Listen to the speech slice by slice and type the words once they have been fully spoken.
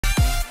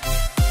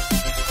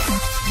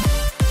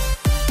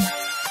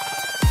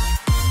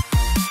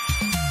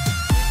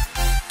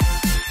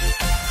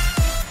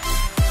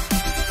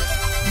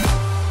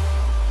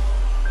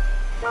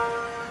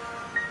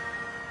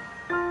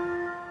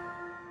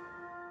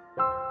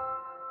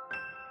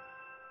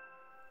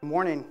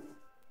morning.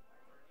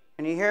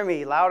 Can you hear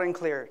me loud and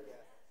clear?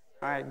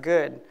 All right,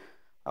 good.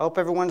 I hope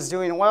everyone's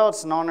doing well.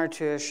 It's an honor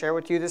to share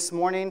with you this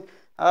morning.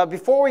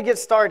 Before we get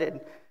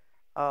started,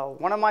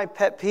 one of my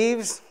pet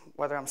peeves,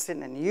 whether I'm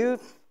sitting in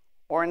youth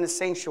or in the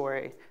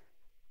sanctuary,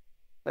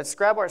 let's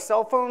grab our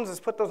cell phones,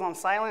 let's put those on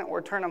silent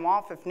or turn them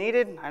off if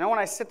needed. I know when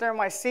I sit there in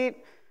my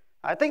seat,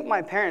 I thank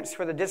my parents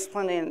for the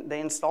discipline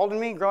they installed in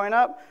me growing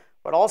up,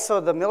 but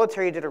also the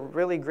military did a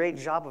really great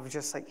job of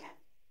just like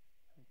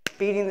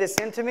feeding this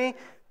into me.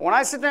 When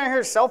I sit there and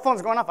hear cell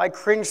phones going off, I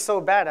cringe so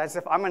bad as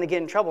if I'm going to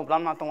get in trouble, but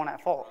I'm not the one at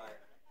fault.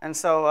 And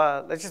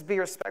so let's just be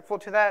respectful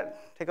to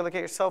that. Take a look at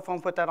your cell phone,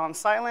 put that on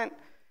silent,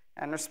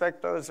 and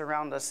respect those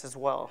around us as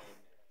well.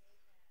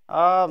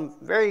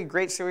 Very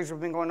great series we've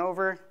been going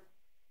over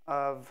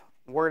of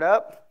Word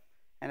Up.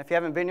 And if you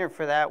haven't been here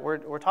for that,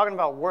 we're talking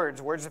about words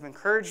of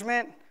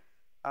encouragement,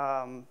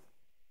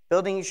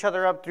 building each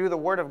other up through the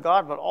Word of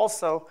God, but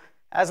also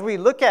as we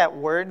look at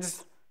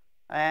words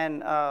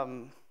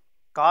and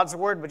God's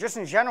Word, but just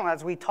in general,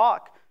 as we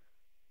talk,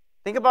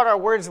 think about our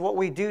words, what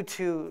we do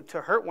to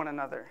hurt one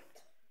another.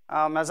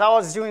 As I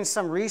was doing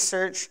some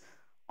research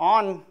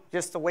on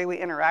just the way we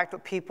interact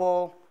with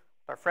people,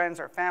 our friends,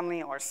 our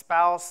family, our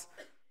spouse,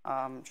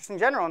 just in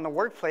general in the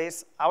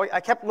workplace,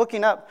 I kept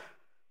looking up,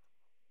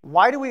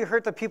 why do we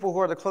hurt the people who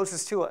are the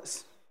closest to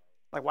us?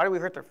 Like, why do we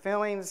hurt their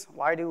feelings?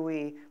 Why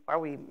are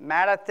we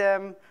mad at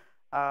them?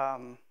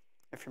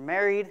 If you're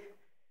married,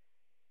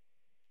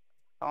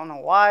 I don't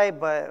know why,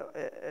 but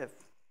if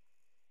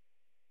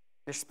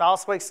your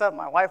spouse wakes up,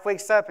 my wife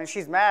wakes up, and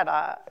she's mad,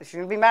 she's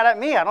going to be mad at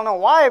me. I don't know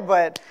why,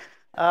 but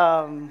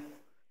I'll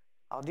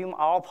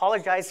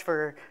apologize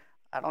for,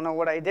 I don't know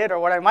what I did or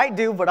what I might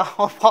do, but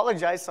I'll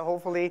apologize. So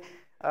hopefully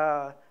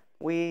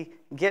we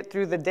get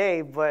through the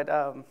day, but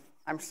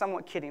I'm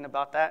somewhat kidding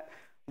about that.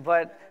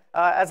 But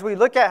as we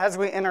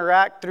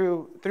interact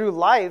through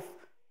life,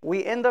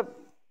 we end up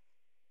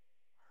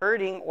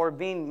hurting or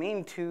being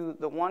mean to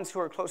the ones who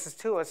are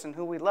closest to us and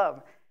who we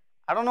love.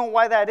 I don't know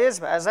why that is,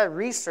 but as I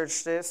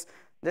researched this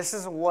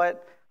is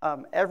what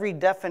every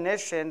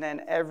definition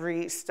and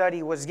every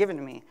study was given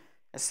to me.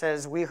 It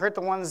says, we hurt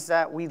the ones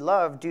that we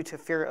love due to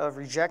fear of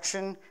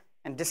rejection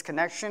and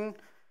disconnection.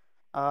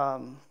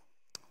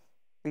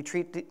 We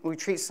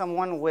treat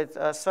someone with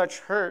such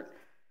hurt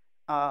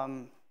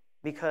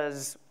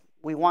because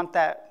we want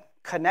that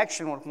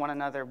connection with one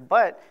another.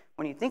 But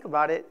when you think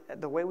about it,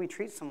 the way we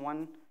treat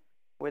someone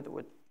with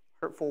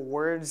hurtful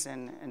words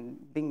and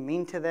being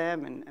mean to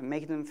them and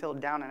making them feel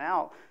down and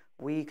out,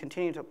 we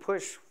continue to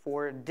push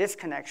for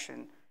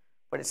disconnection.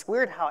 But it's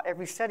weird how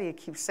every study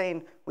keeps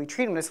saying we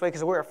treat them this way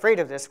because we're afraid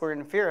of this, we're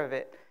in fear of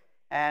it.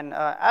 And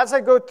as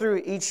I go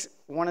through each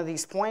one of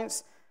these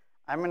points,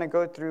 I'm going to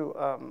go through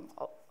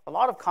a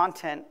lot of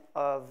content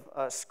of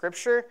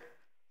Scripture.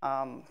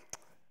 A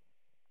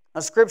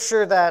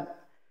Scripture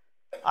that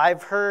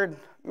I've heard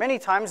many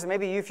times,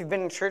 maybe if you've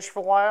been in church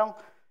for a while,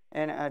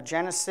 in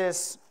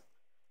Genesis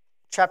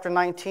chapter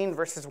 19,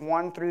 verses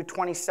 1 through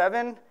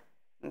 27. And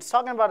it's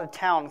talking about a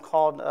town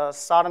called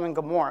Sodom and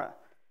Gomorrah.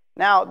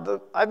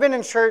 Now, I've been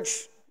in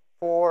church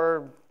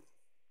for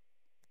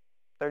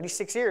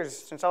 36 years.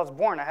 Since I was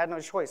born, I had no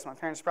choice. My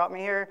parents brought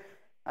me here.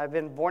 I've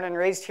been born and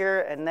raised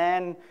here. And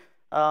then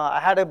I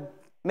had to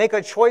make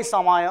a choice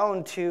on my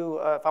own to,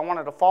 if I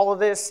wanted to follow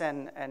this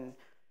and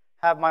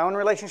have my own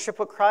relationship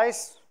with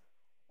Christ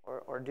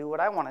or do what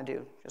I want to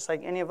do, just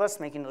like any of us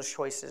making those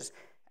choices.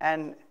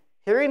 And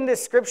hearing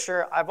this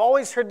scripture, I've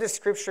always heard this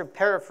scripture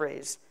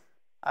paraphrased.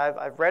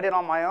 I've read it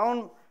on my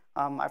own.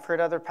 I've heard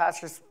other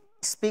pastors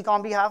speak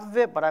on behalf of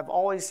it, but I've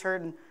always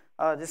heard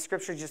this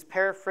scripture just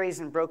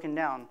paraphrased and broken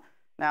down.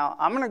 Now,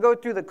 I'm going to go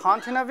through the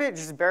content of it.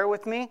 Just bear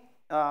with me.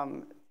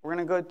 We're going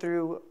to go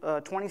through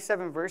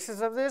 27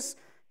 verses of this,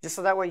 just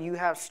so that way you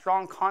have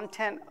strong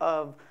content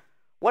of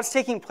what's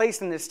taking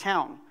place in this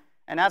town.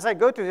 And as I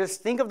go through this,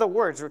 think of the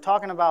words. We're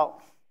talking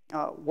about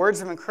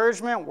words of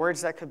encouragement,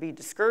 words that could be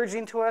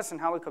discouraging to us, and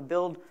how we could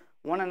build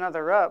one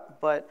another up.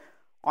 But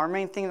our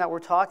main thing that we're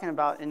talking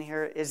about in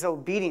here is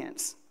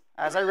obedience.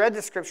 As I read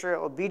the scripture,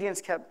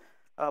 obedience kept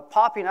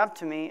popping up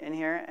to me in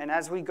here. And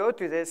as we go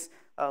through this,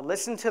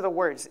 listen to the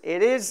words.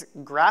 It is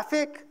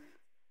graphic.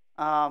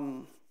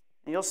 And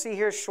you'll see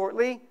here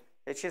shortly,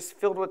 it's just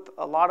filled with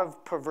a lot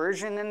of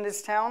perversion in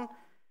this town.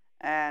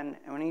 And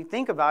when you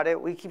think about it,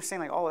 we keep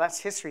saying like, "Oh, that's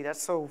history. That's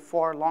so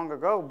far long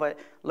ago." But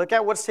look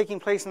at what's taking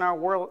place in our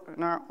world,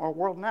 our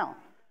world now.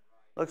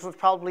 Look what's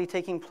probably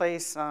taking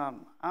place.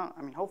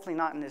 Hopefully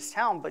not in this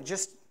town, but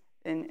just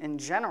in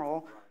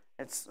general.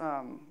 It's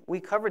we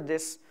covered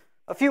this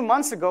a few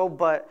months ago.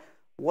 But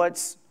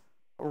what's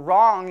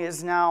wrong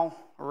is now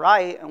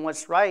right, and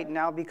what's right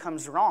now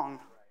becomes wrong.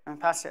 And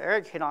Pastor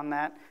Eric hit on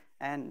that,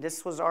 and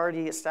this was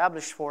already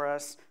established for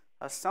us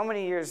so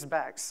many years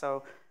back.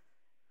 So.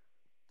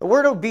 The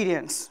word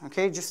obedience,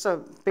 okay, just a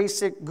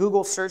basic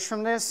Google search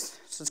from this.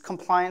 This is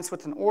compliance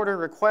with an order,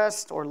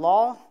 request, or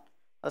law,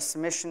 a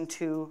submission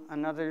to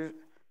another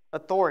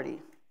authority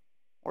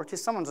or to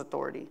someone's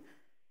authority.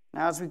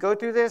 Now, as we go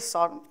through this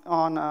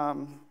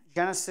on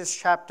Genesis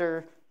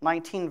chapter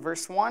 19,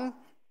 verse 1,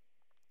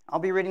 I'll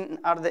be reading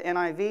out of the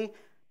NIV.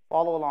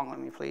 Follow along with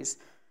me, please.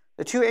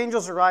 The two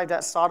angels arrived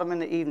at Sodom in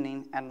the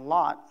evening, and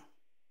Lot,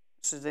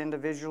 this is the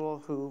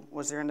individual who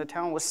was there in the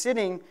town, was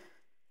sitting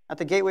at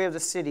the gateway of the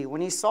city.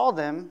 When he saw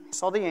the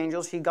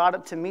angels, he got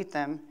up to meet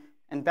them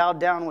and bowed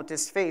down with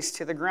his face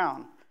to the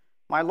ground.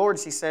 My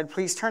lords, he said,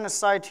 please turn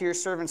aside to your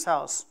servant's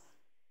house.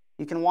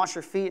 You can wash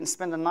your feet and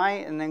spend the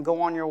night and then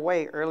go on your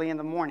way early in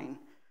the morning.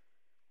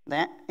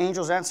 The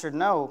angels answered,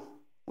 no,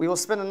 we will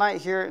spend the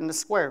night here in the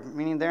square,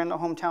 meaning they're in the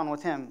hometown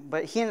with him.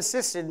 But he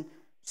insisted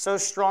so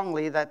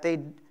strongly that they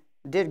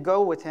did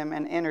go with him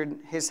and entered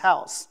his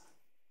house.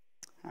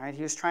 All right,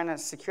 he was trying to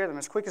secure them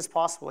as quick as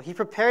possible. He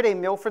prepared a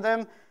meal for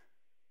them,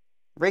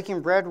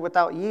 breaking bread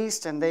without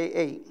yeast, and they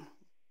ate.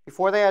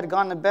 Before they had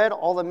gone to bed,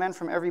 all the men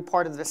from every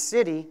part of the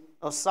city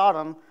of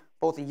Sodom,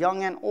 both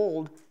young and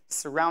old,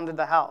 surrounded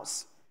the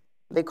house.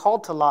 They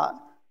called to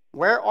Lot,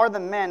 where are the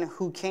men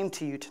who came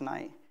to you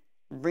tonight?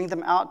 Bring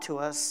them out to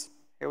us.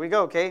 Here we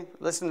go, okay?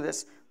 Listen to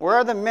this. Where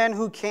are the men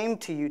who came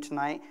to you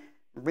tonight?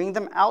 Bring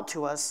them out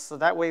to us so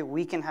that way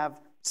we can have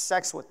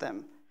sex with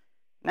them.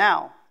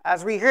 Now,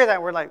 as we hear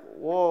that, we're like,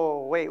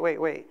 whoa,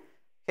 wait.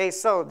 Okay,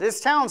 so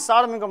this town,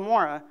 Sodom and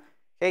Gomorrah,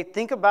 okay,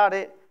 think about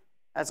it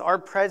as our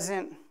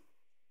present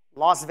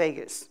Las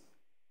Vegas.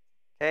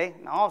 Okay,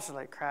 now all of us are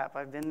like, crap,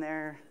 I've been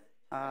there.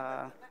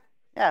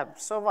 Yeah,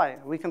 so have I.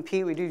 We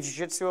compete, we do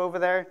jiu-jitsu over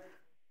there.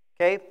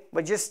 Okay,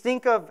 but just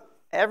think of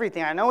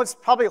everything. I know it's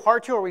probably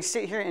hard to, or we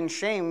sit here in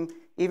shame,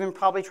 even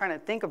probably trying to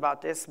think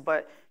about this,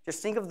 but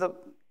just think of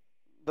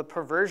the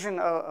perversion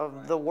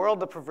of the world,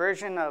 the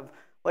perversion of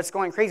what's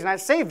going crazy. And I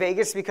say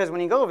Vegas because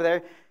when you go over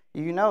there,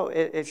 you know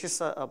it's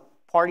just a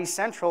party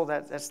central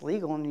that's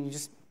legal, and you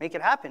just make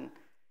it happen.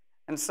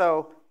 And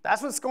so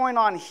that's what's going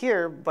on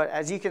here, but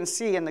as you can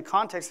see in the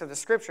context of the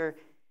scripture,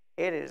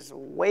 it is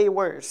way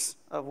worse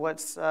of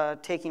what's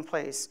taking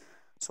place.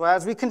 So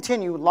as we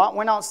continue, Lot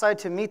went outside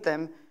to meet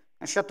them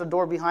and shut the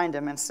door behind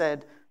him and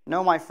said,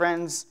 no, my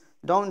friends,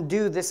 don't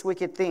do this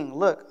wicked thing.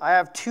 Look, I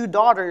have two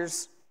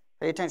daughters.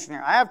 Pay attention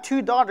here. I have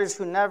two daughters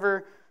who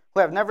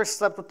have never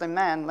slept with a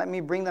man. Let me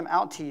bring them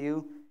out to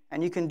you,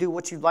 and you can do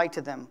what you like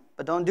to them.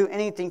 But don't do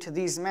anything to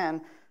these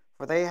men,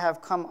 for they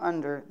have come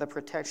under the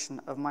protection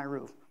of my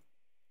roof.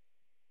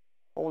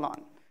 Hold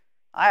on.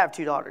 I have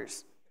two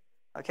daughters.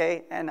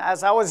 Okay? And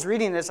as I was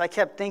reading this, I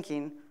kept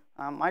thinking,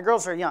 my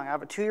girls are young. I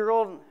have a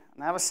 2-year-old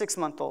and I have a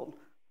 6-month-old.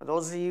 For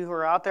those of you who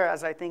are out there,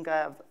 as I think I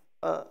have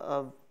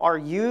of our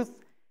youth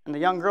and the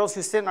young girls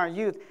who sit in our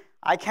youth,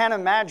 I can't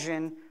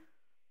imagine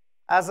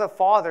as a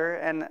father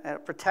and a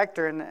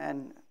protector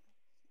and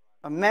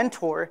a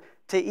mentor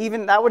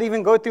that would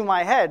even go through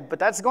my head. But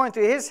that's going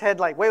through his head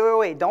like,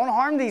 wait, don't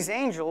harm these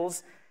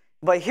angels.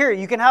 But here,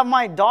 you can have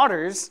my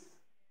daughters,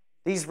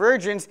 these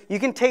virgins, you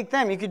can take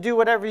them. You can do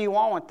whatever you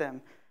want with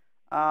them.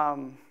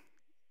 I'm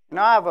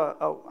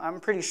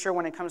pretty sure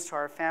when it comes to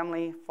our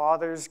family,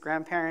 fathers,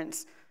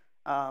 grandparents,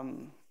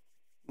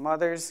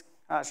 mothers,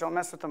 don't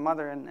mess with the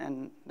mother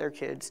and their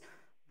kids.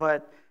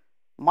 But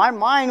my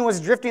mind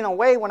was drifting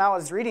away when I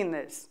was reading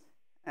this.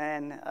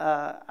 And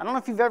I don't know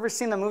if you've ever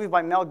seen the movie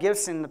by Mel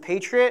Gibson, The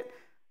Patriot.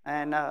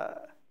 And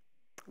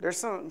there's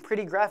some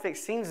pretty graphic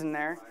scenes in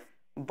there.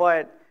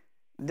 But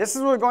this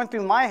is what was going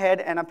through my head.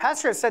 And a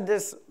pastor had said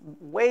this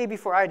way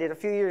before I did, a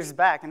few years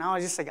back. And I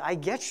was just like, I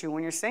get you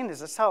when you're saying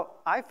this. That's how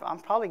I'm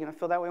probably going to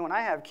feel that way when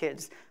I have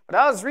kids. But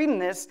I was reading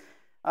this.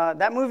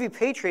 That movie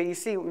Patriot, you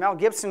see Mel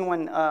Gibson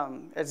when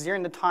it's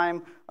during the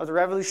time of the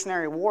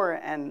Revolutionary War,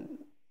 and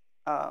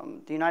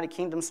the United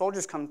Kingdom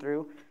soldiers come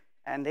through,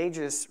 and they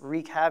just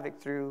wreak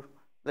havoc through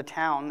the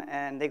town,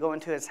 and they go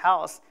into his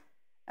house,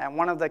 and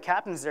one of the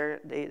captains there,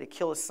 they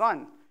kill his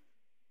son,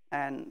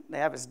 and they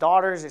have his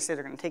daughters. They say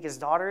they're going to take his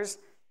daughters,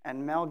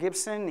 and Mel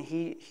Gibson,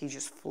 he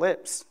just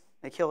flips.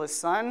 They kill his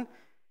son,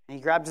 and he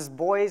grabs his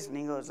boys, and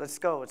he goes, let's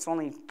go. It's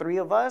only 3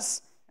 of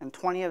us and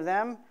 20 of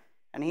them.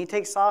 And he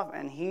takes off,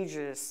 and he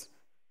just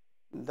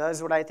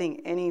does what I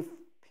think any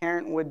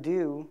parent would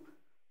do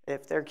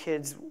if their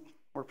kids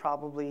were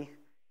probably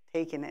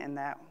taken in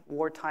that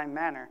wartime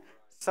manner.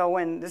 So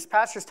when this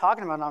pastor's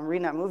talking about it, I'm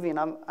reading that movie, and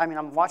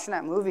I'm watching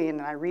that movie,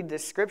 and I read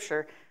this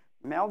scripture.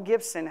 Mel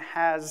Gibson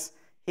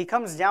he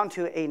comes down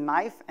to a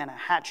knife and a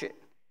hatchet,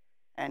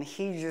 and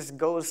he just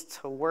goes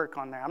to work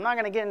on there. I'm not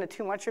going to get into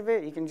too much of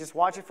it. You can just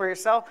watch it for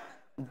yourself.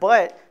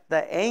 But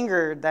the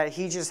anger that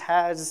he just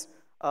has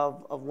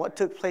of what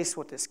took place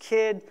with this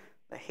kid,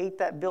 the hate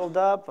that built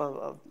up,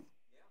 of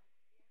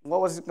what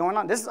was going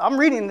on. I'm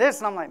reading this,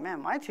 and I'm like,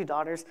 man, my 2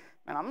 daughters,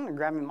 man, I'm going to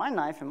grab me my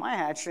knife and my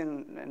hatchet,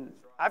 and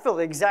I feel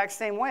the exact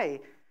same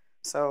way.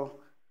 So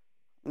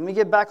let me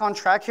get back on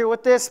track here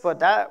with this, but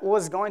that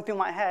was going through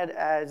my head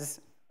as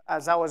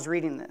I was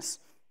reading this.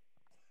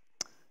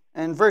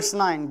 In verse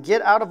 9,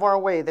 get out of our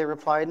way, they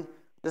replied.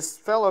 This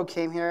fellow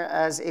came here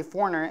as a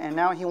foreigner, and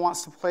now he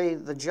wants to play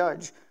the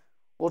judge.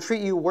 We'll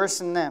treat you worse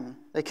than them.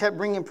 They kept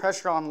bringing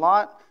pressure on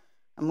Lot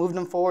and moved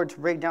him forward to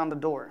break down the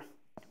door.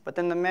 But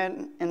then the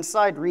men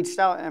inside reached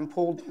out and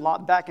pulled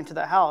Lot back into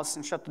the house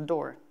and shut the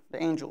door,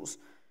 the angels.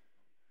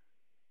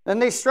 Then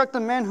they struck the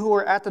men who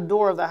were at the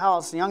door of the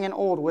house, young and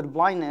old, with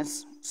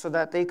blindness, so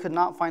that they could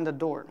not find the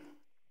door.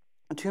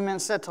 The two men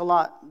said to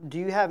Lot, "Do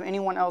you have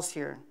anyone else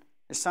here,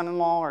 your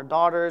son-in-law or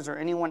daughters or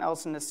anyone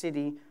else in the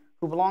city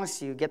who belongs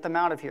to you? Get them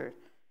out of here,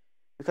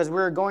 because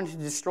we are going to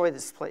destroy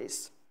this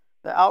place.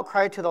 The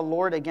outcry to the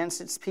Lord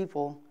against its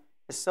people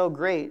is so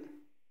great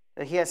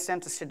that he has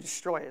sent us to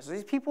destroy it." So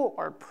these people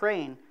are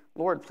praying,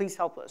 "Lord, please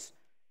help us.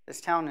 This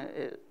town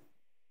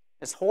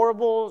is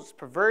horrible, it's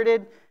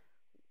perverted.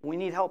 We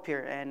need help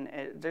here.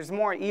 And there's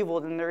more evil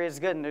than there is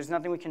good, and there's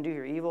nothing we can do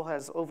here. Evil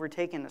has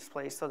overtaken this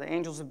place." So the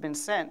angels have been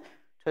sent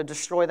to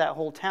destroy that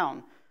whole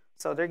town.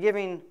 So they're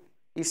giving,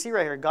 you see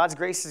right here, God's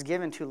grace is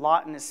given to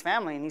Lot and his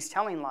family, and he's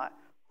telling Lot,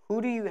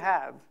 who do you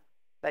have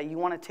that you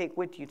want to take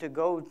with you to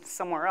go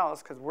somewhere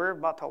else, because we're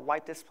about to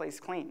wipe this place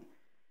clean.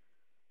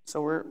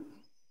 So we're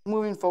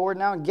moving forward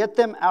now. Get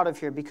them out of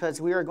here,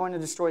 because we are going to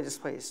destroy this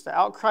place. The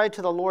outcry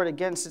to the Lord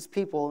against its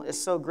people is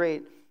so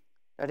great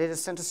that it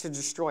has sent us to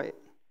destroy it.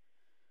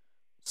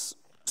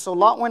 So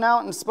Lot went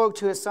out and spoke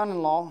to his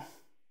son-in-law,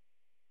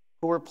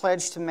 who were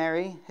pledged to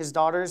marry his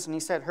daughters, and he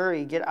said,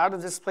 "Hurry, get out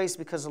of this place,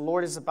 because the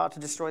Lord is about to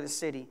destroy the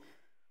city."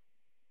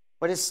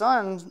 But his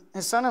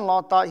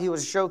son-in-law thought he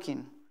was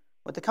joking.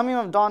 With the coming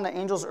of dawn, the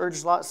angels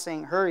urged Lot,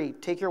 saying, "Hurry,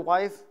 take your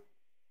wife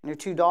and your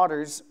 2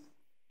 daughters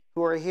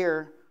who are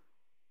here,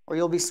 or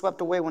you'll be swept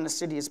away when the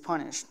city is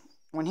punished."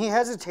 When he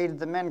hesitated,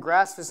 the men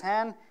grasped his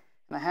hand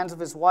and the hands of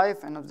his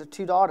wife and of the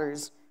 2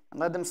 daughters and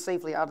led them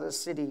safely out of the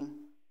city,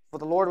 for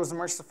the Lord was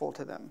merciful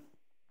to them.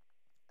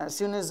 As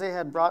soon as they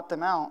had brought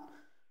them out,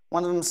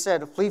 one of them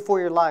said, "Flee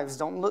for your lives.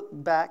 Don't look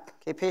back."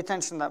 Okay, pay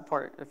attention to that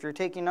part. If you're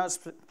taking notes,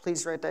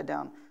 please write that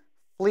down.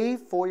 "Flee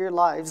for your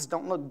lives.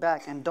 Don't look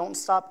back, and don't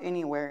stop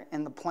anywhere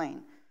in the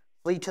plain.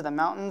 Flee to the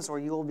mountains, or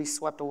you will be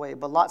swept away."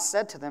 But Lot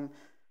said to them,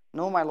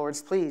 "No, my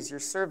lords, please, your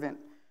servant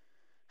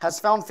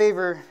has found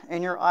favor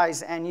in your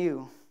eyes, and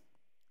you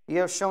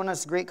have shown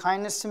us great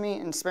kindness to me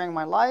in sparing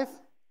my life,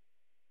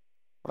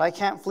 but I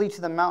can't flee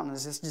to the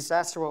mountains. This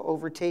disaster will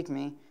overtake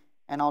me,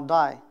 and I'll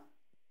die."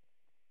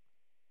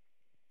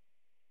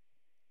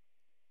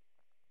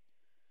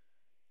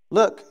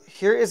 "Look,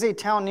 here is a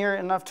town near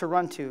enough to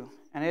run to,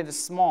 and it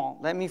is small.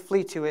 Let me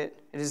flee to it.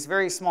 It is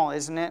very small,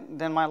 isn't it?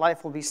 Then my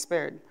life will be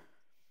spared."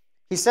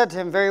 He said to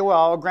him, "Very well,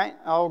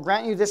 I'll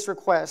grant you this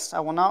request.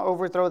 I will not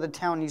overthrow the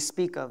town you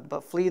speak of,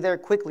 but flee there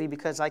quickly,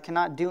 because I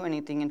cannot do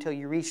anything until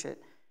you reach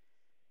it."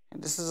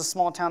 And this is a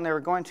small town they were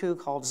going to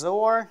called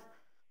Zoar.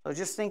 So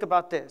just think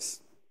about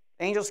this.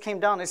 Angels came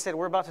down. They said,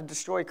 "We're about to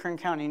destroy Kern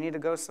County. You need to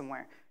go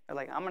somewhere." They're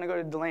like, "I'm going to go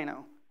to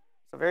Delano."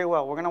 So very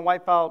well, we're going to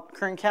wipe out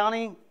Kern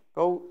County.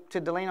 Go to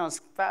Delano as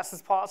fast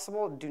as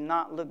possible. Do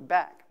not look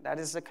back. That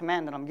is the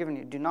command that I'm giving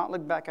you. Do not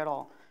look back at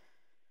all.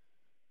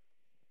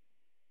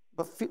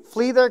 But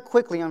flee there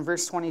quickly, on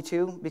verse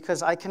 22,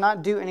 because I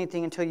cannot do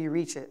anything until you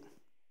reach it.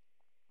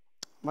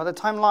 By the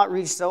time Lot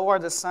reached Zoar,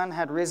 the sun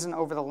had risen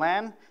over the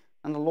land,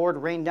 and the Lord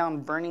rained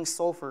down burning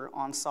sulfur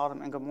on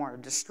Sodom and Gomorrah,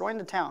 destroying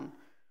the town.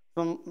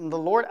 From the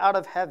Lord out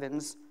of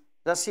heavens,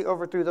 thus he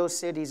overthrew those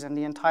cities and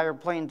the entire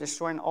plain,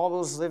 destroying all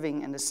those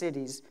living in the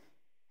cities,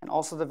 and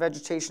also the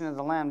vegetation of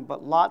the land.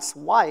 But Lot's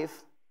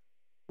wife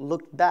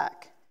looked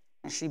back,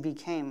 and she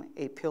became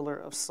a pillar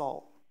of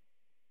salt.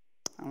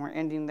 And we're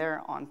ending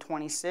there on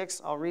 26.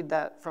 I'll read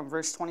that from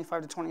verse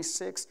 25 to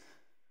 26.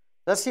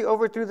 Thus he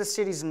overthrew the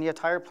cities and the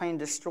entire plain,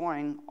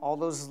 destroying all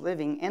those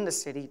living in the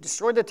city,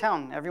 destroyed the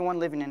town, everyone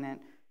living in it,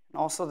 and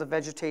also the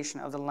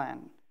vegetation of the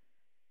land.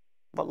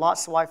 But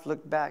Lot's wife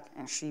looked back,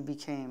 and she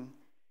became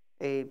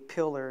a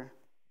pillar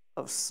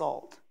of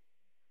salt.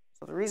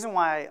 So the reason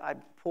why I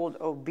pulled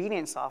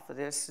obedience off of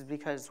this is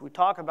because we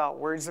talk about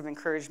words of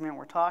encouragement.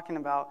 We're talking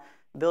about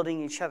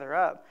building each other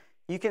up.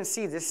 You can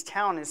see this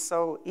town is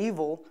so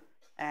evil,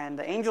 and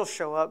the angels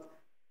show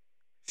up,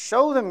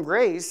 show them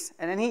grace,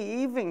 and then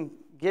he even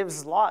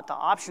gives Lot the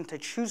option to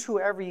choose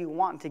whoever you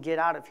want to get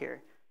out of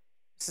here.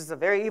 This is a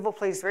very evil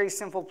place, very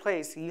sinful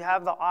place. You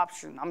have the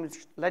option. I'm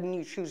letting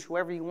you choose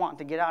whoever you want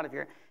to get out of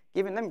here,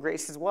 giving them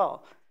grace as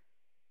well.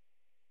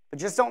 But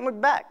just don't look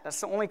back. That's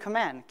the only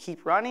command.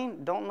 Keep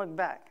running, don't look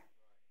back.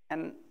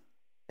 And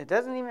it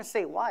doesn't even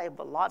say why,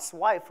 but Lot's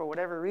wife, for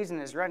whatever reason,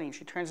 is running.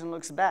 She turns and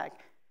looks back,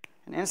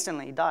 and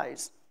instantly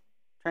dies.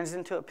 Turns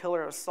into a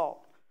pillar of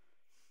salt.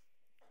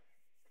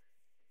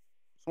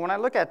 So when I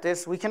look at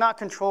this, we cannot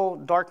control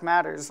dark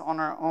matters on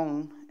our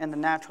own in the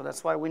natural.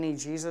 That's why we need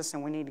Jesus,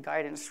 and we need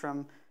guidance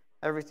from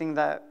everything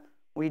that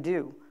we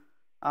do.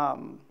 I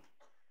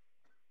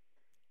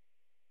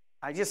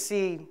just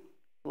see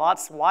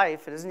Lot's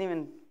wife. It doesn't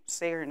even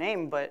say her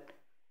name, but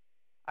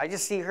I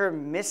just see her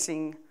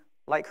missing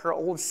like her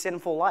old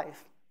sinful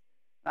life.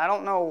 I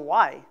don't know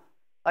why.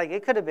 Like,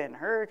 it could have been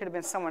her, it could have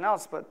been someone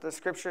else, but the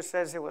scripture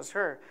says it was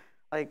her.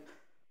 Like,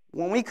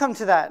 when we come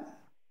to that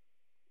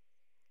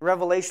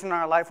revelation in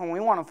our life, when we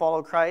want to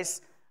follow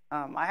Christ,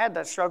 I had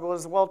that struggle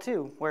as well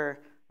too, where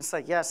it's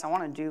like, yes, I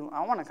want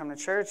to come to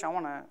church, I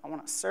want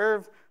to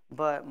serve,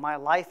 but my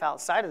life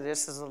outside of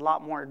this is a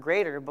lot more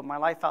greater, but my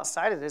life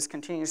outside of this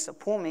continues to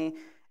pull me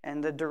in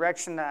the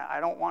direction that I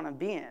don't want to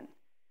be in.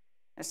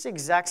 It's the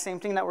exact same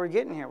thing that we're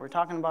getting here. We're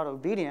talking about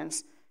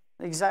obedience,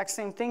 the exact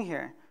same thing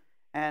here.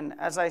 And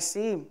as I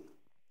see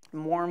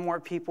more and more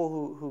people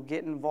who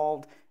get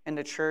involved in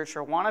the church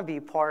or want to be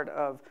part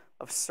of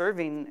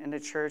serving in the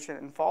church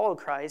and follow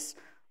Christ,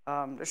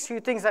 there's two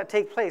things that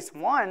take place.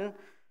 One,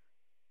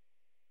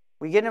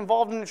 we get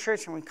involved in the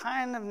church and we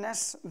kind of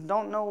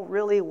don't know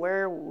really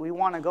where we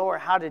want to go or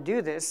how to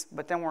do this,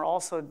 but then we're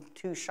also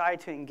too shy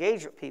to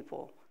engage with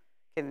people.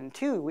 And then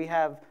two, we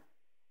have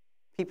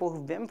people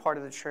who've been part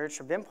of the church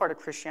or been part of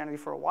Christianity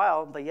for a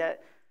while, but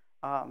yet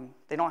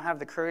they don't have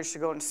the courage to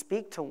go and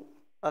speak to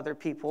other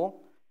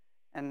people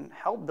and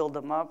help build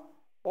them up,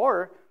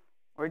 or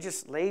we're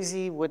just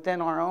lazy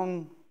within our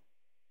own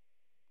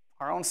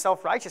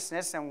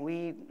self-righteousness and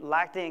we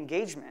lack the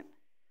engagement.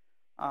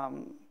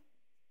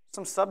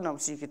 Some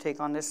sub-notes you could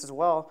take on this as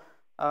well.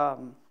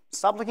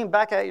 Stop looking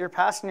back at your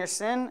past and your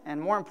sin,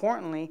 and more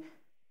importantly,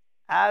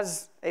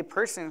 as a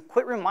person,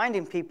 quit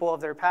reminding people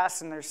of their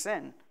past and their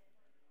sin.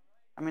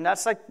 I mean,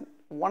 that's like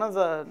one of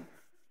the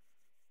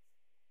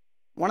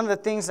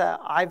things that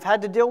I've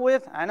had to deal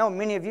with. I know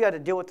many of you had to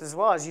deal with as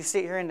well. As you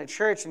sit here in the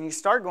church and you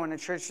start going to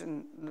church,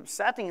 and the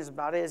sad thing is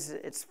about it is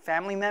it's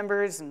family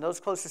members and those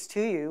closest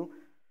to you.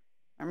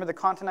 Remember the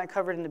content I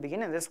covered in the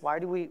beginning of this. Why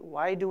do we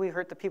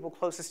hurt the people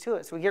closest to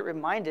us? We get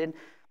reminded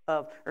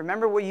of,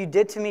 remember what you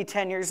did to me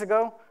 10 years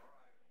ago?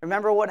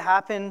 Remember what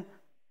happened?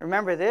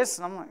 Remember this?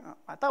 And I'm like,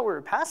 I thought we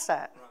were past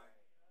that.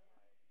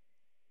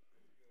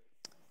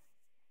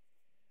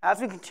 As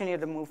we continue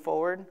to move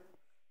forward,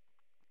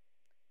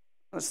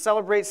 let's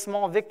celebrate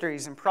small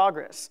victories and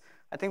progress.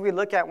 I think we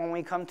look at when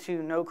we come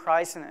to know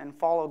Christ and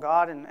follow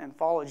God and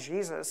follow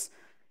Jesus,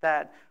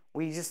 that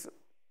it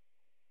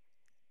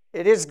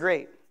is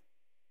great.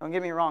 Don't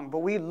get me wrong, but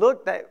we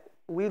look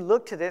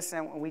to this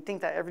and we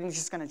think that everything's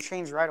just going to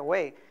change right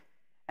away,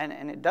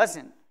 and it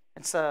doesn't.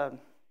 Sounds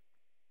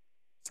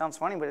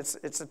funny, but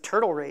it's a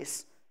turtle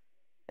race.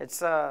 It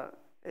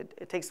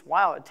takes a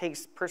while. It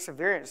takes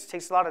perseverance. It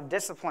takes a lot of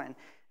discipline,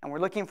 and we're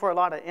looking for a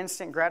lot of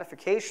instant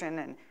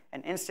gratification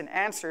and instant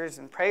answers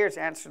and prayers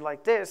answered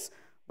like this.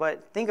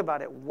 But think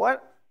about it.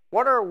 What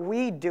are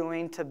we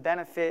doing to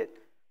benefit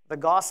the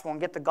gospel and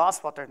get the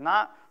gospel out there?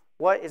 Not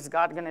what is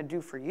God going to do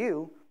for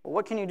you, but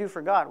what can you do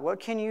for God? What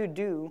can you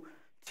do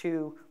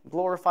to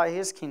glorify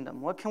His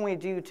kingdom? What can we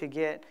do to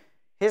get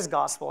His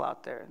gospel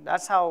out there?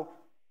 That's how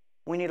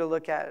we need to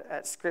look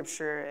at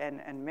Scripture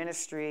and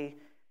ministry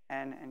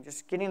and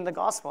just getting the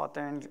gospel out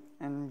there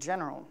in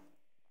general.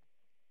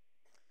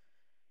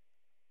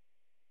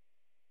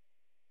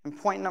 And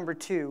point number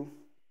 2.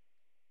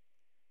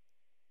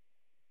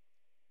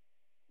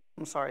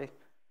 I'm sorry.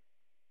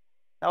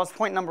 That was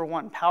point number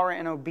 1, power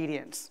and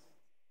obedience.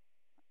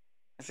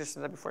 I just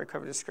said that before I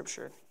covered the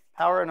scripture.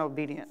 Power and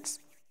obedience.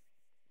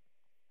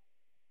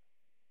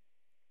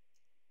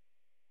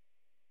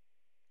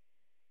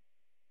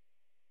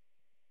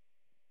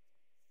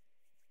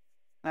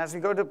 And as we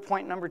go to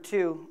point number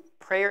 2,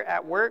 prayer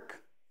at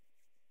work.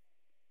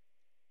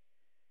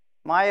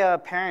 My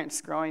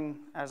parents,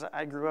 as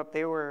I grew up,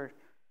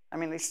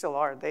 they still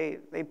are.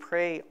 They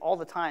pray all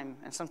the time.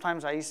 And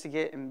sometimes I used to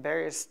get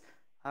embarrassed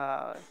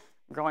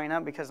growing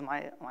up because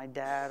my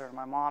dad or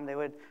my mom, they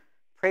would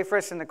pray for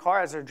us in the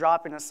car as they're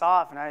dropping us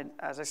off. And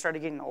as I started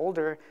getting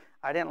older,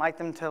 I didn't like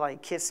them to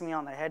kiss me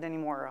on the head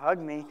anymore or hug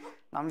me. And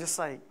I'm just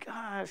like,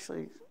 gosh,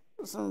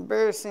 it's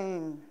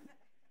embarrassing.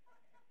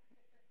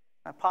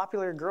 A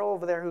popular girl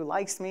over there who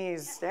likes me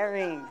is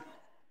staring.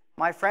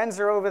 My friends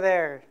are over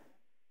there.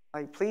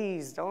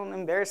 Please, don't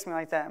embarrass me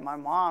like that. And my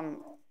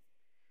mom,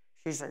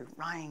 she's like,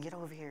 Ryan, get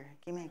over here.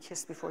 Give me a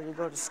kiss before you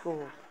go to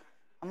school.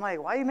 I'm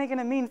like, why are you making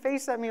a mean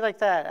face at me like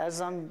that?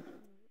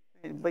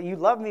 But you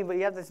love me, but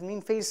you have this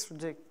mean face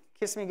to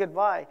kiss me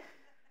goodbye.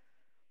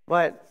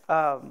 But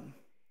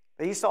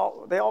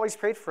they always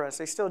prayed for us.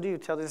 They still do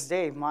till this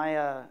day.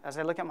 As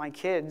I look at my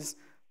kids,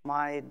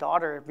 my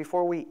daughter,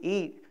 before we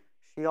eat,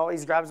 she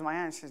always grabs my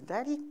hand and says,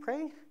 Daddy,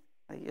 pray?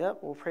 Yep,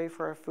 we'll pray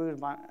for our food.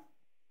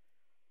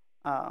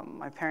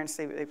 My parents,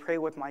 they pray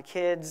with my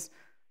kids.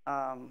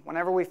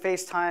 Whenever we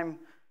FaceTime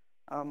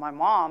my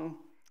mom,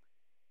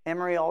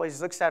 Emery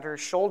always looks at her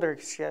shoulder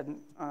because she had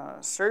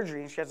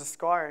surgery and she has a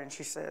scar, and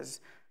she says,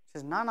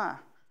 Nana,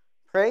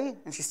 pray.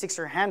 And she sticks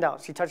her hand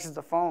out. She touches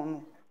the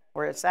phone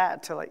where it's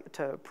at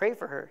to pray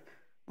for her.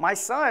 My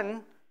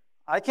son,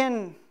 I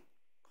can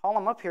call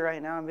him up here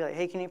right now and be like,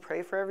 hey, can you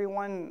pray for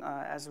everyone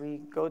as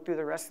we go through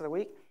the rest of the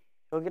week?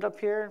 He'll get up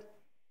here,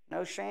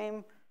 no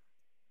shame,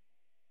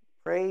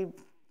 pray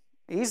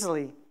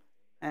easily,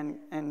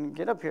 and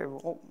get up here.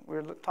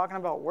 We're talking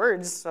about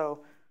words, so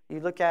you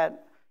look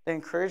at the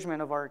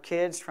encouragement of our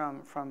kids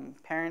from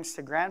parents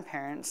to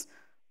grandparents.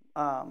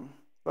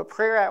 But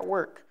prayer at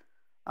work.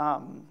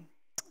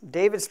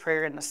 David's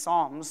prayer in the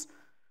Psalms.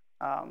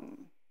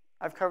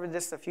 I've covered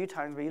this a few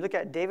times, but you look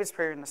at David's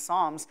prayer in the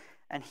Psalms,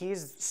 and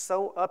he's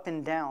so up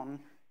and down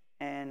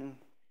in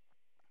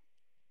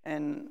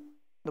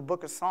the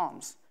book of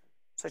Psalms.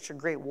 Such a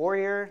great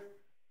warrior,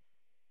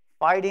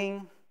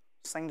 fighting,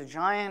 slaying the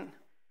giant,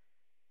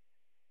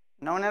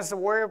 known as the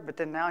warrior, but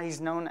then now he's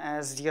known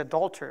as the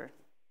adulterer.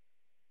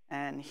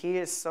 And he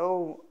is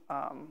so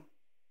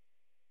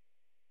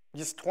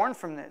just torn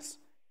from this.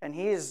 And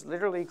he is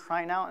literally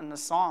crying out in the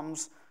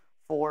Psalms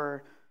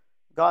for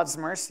God's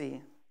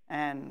mercy.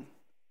 And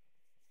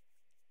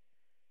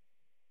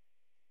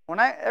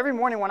every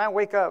morning when I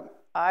wake up,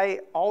 I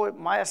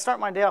start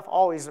my day off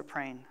always with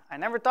praying. I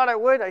never thought I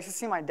would. I used to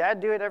see my dad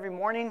do it every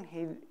morning.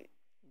 He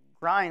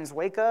grinds,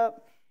 wake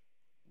up,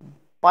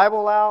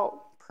 Bible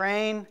out,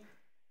 praying.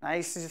 And I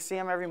used to just see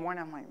him every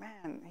morning. I'm like,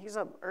 man, he's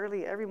up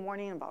early every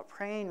morning about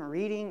praying,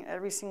 reading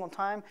every single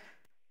time.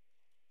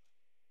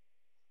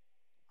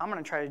 I'm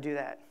going to try to do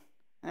that.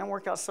 And it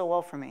worked out so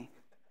well for me.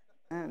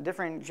 A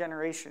different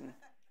generation.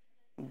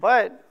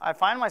 But I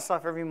find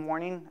myself every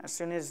morning,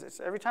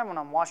 every time when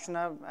I'm washing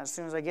up, as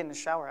soon as I get in the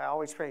shower, I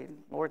always pray,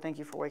 Lord, thank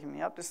you for waking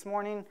me up this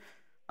morning.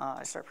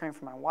 I start praying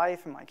for my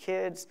wife and my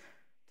kids,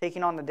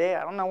 taking on the day.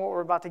 I don't know what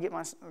we're about to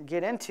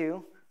get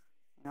into.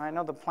 I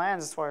know the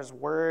plans as far as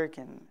work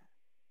and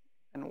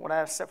what I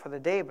have set for the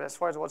day, but as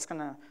far as what's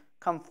going to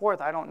come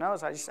forth, I don't know.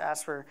 So I just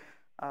ask for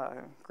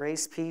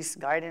grace, peace,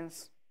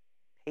 guidance,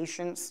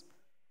 patience,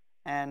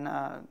 and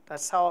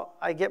that's how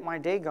I get my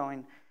day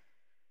going.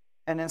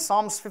 And in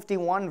Psalms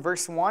 51,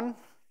 verse 1,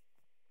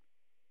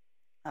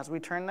 as we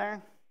turn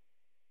there,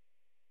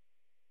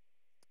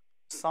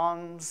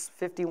 Psalms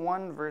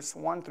 51, verse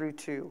 1 through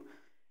 2,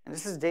 and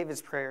this is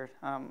David's prayer.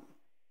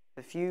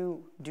 If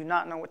you do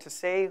not know what to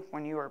say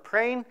when you are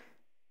praying,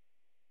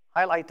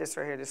 highlight this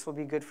right here. This will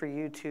be good for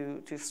you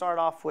to start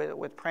off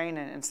with praying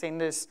and saying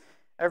this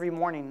every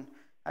morning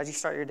as you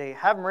start your day.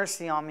 Have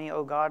mercy on me,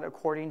 O God,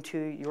 according to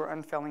your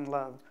unfailing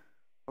love.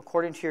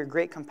 According to your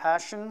great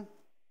compassion,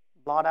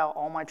 blot out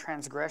all my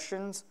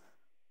transgressions,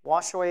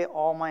 wash away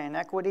all my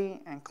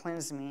iniquity, and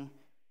cleanse me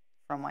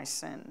from my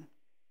sin.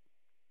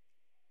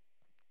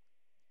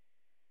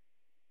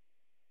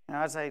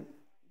 Now, as I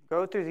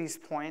go through these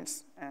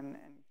points and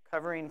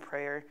covering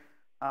prayer,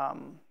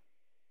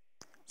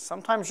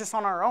 sometimes just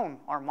on our own,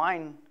 our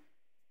mind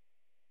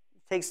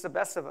takes the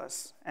best of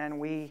us, and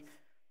we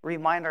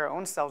remind our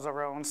own selves of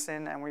our own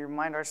sin, and we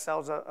remind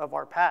ourselves of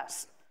our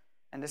past.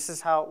 And this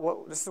is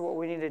what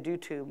we need to do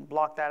to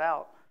block that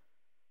out.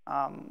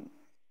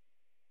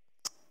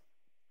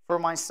 For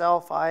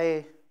myself,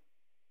 I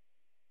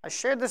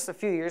shared this a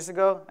few years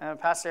ago, and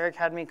Pastor Eric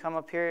had me come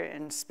up here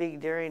and speak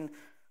during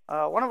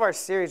one of our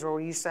series where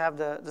we used to have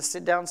the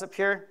sit-downs up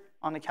here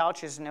on the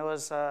couches, and it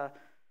was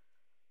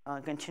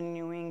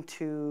continuing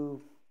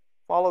to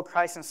follow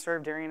Christ and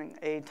serve during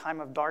a time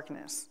of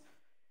darkness.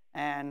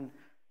 And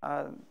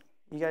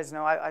you guys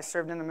know I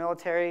served in the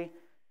military,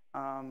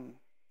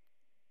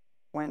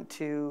 went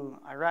to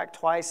Iraq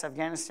twice,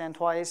 Afghanistan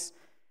twice,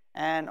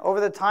 and over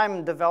the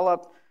time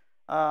developed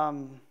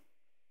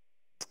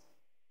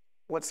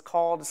what's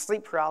called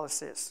sleep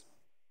paralysis.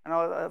 I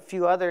know a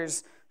few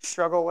others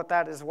struggle with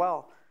that as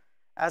well.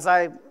 As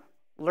I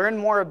learn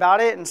more about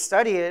it and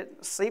study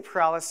it, sleep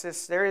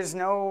paralysis, there's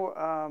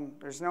no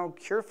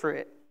cure for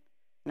it.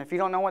 And if you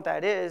don't know what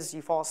that is,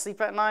 you fall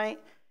asleep at night,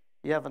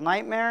 you have a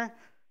nightmare,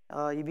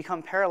 you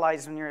become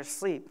paralyzed when you're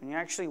asleep, and you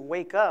actually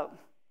wake up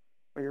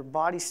where your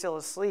body's still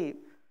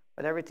asleep,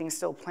 but everything's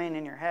still playing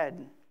in your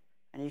head.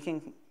 And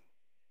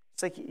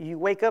it's like you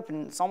wake up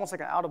and it's almost like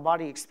an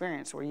out-of-body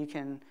experience where you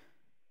can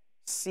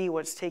see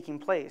what's taking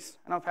place.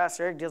 I know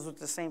Pastor Eric deals with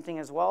the same thing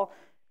as well.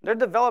 They're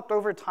developed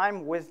over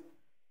time with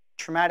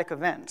traumatic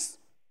events.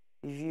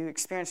 If you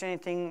experience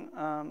anything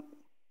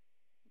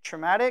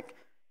traumatic,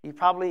 you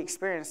probably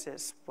experienced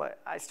this. But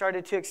I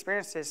started to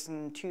experience this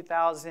in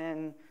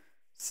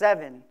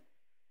 2007.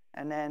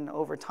 And then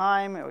over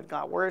time, it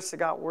got worse, and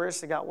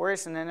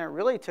then it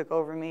really took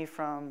over me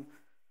from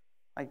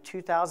like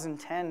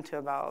 2010 to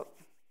about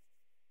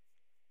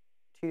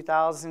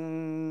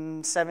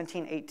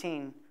 2017,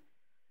 18.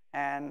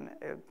 And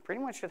it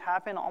pretty much would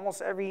happen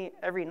almost every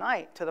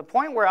night, to the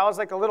point where I was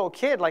like a little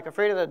kid, like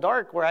afraid of the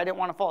dark, where I didn't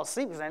want to fall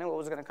asleep because I knew what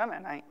was going to come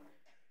at night.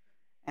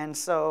 And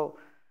so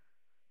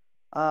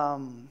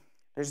the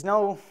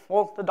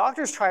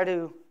doctors try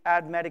to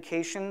add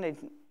medication. They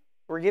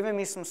were giving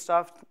me some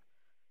stuff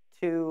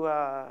to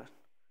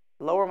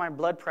lower my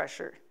blood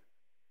pressure.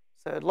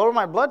 So lower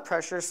my blood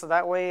pressure so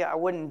that way I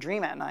wouldn't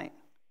dream at night.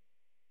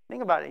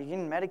 Think about it. You're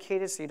getting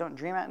medicated so you don't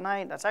dream at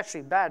night. That's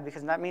actually bad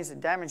because that means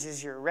it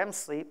damages your REM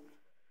sleep,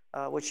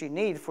 which you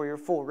need for your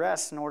full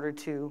rest in order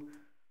to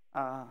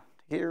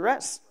get your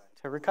rest,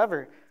 to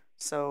recover.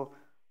 So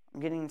I'm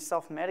getting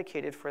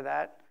self-medicated for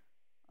that,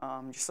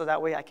 just so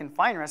that way I can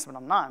find rest, but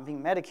I'm not. I'm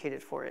being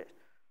medicated for it.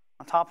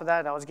 On top of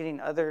that, I was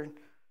getting other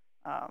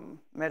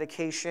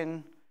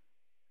medication,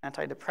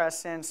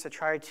 antidepressants, to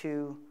try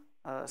to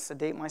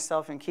sedate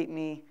myself and keep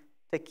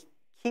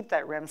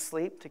that REM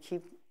sleep, to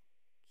keep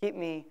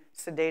me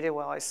sedated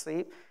while I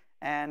sleep.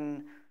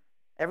 And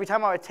every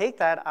time I would take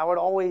that, I would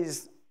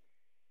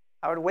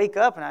wake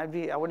up and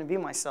I wouldn't be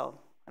myself.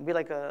 I'd be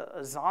like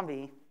a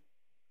zombie.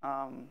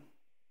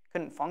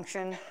 Couldn't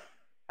function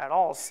at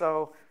all.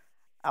 So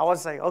I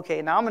was like,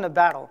 okay, now I'm in a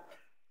battle.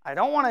 I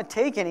don't want to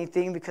take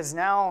anything because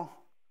now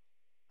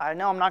I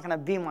know I'm not going to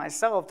be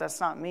myself. That's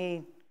not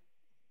me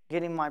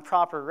getting my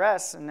proper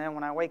rest, and then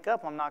when I wake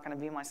up, I'm not going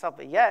to be myself.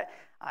 But yet,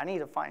 I need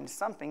to find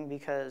something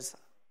because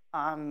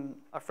I'm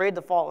afraid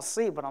to fall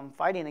asleep, but I'm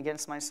fighting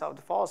against myself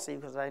to fall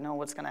asleep because I know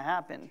what's going to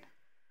happen.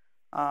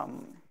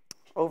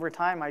 Over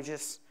time, I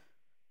just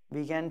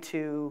began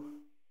to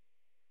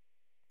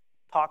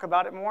talk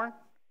about it more,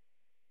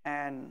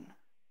 and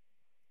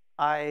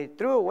I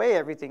threw away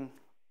everything.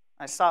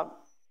 I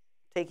stopped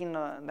taking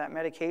that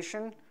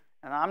medication,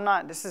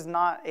 and this is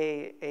not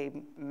a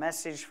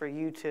message for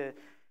you to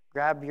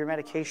grab your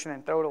medication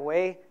and throw it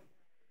away.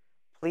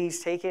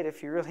 Please take it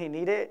if you really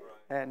need it,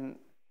 and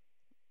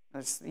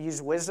let's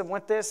use wisdom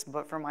with this.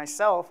 But for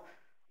myself,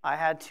 I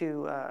had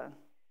to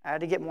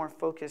get more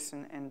focused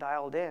and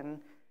dialed in,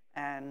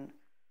 and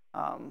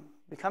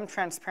become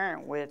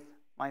transparent with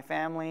my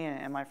family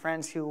and my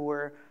friends who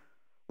were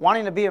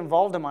wanting to be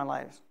involved in my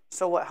life.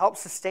 So what helped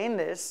sustain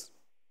this,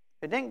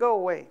 it didn't go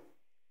away.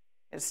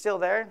 It's still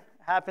there.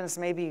 It happens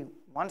maybe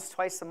once,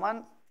 twice a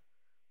month,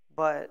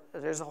 but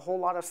there's a whole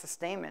lot of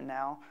sustainment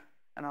now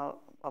and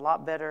a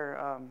lot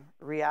better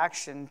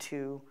reaction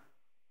to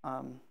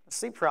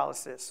sleep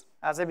paralysis.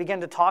 As I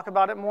began to talk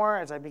about it more,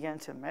 as I began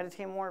to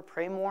meditate more,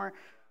 pray more,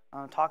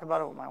 talk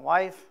about it with my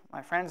wife,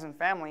 my friends, and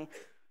family,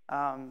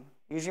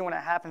 usually when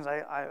it happens,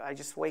 I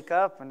just wake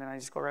up and then I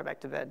just go right back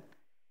to bed.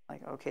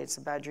 Like, okay, it's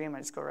a bad dream, I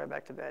just go right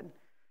back to bed.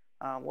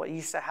 What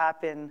used to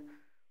happen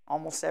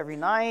almost every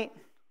night,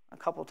 a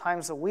couple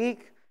times a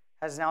week,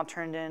 has now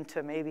turned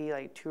into maybe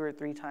like 2 or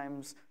 3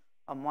 times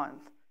a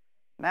month.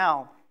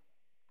 Now,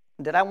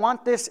 did I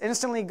want this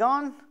instantly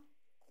gone?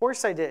 Of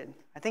course I did.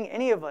 I think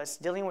any of us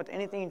dealing with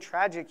anything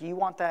tragic, you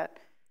want that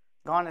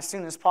gone as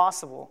soon as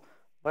possible,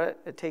 but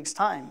it takes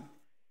time.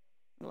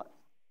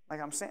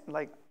 Like I'm saying,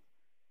 like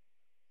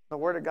the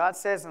Word of God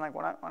says, and like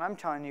what I'm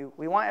telling you,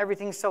 we want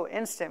everything so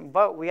instant,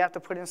 but we have to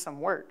put in some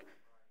work.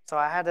 So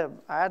I had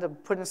to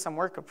put in some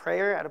work of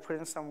prayer. I had to put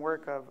in some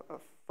work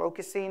of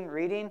focusing,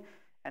 reading,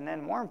 and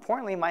then more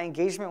importantly, my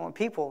engagement with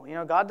people. You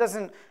know, God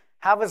doesn't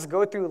have us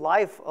go through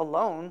life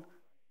alone.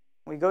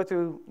 We go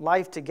through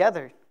life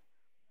together.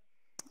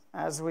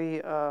 As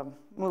we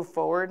move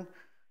forward,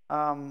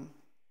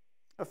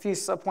 a few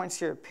subpoints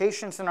here.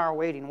 Patience in our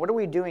waiting. What are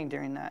we doing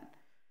during that?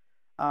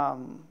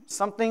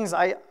 Some things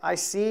I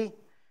see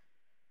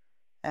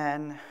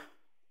and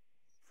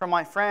from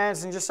my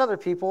friends and just other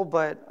people,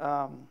 but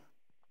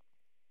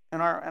in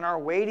our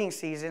waiting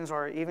seasons,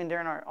 or even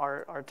during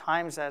our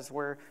times as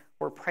we're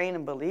praying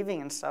and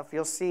believing and stuff,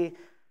 you'll see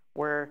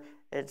where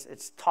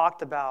it's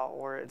talked about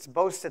or it's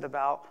boasted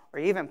about or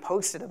even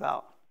posted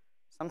about.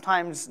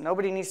 Sometimes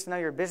nobody needs to know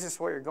your business,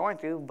 what you're going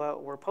through,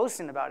 but we're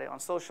posting about it on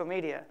social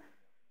media.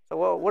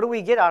 So what do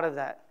we get out of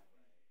that?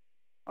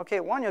 Okay,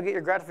 one, you'll get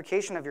your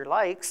gratification of your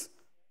likes.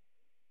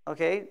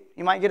 Okay,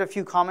 you might get a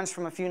few comments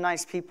from a few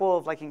nice people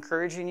of like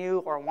encouraging you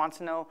or want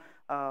to know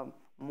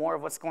more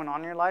of what's going on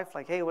in your life.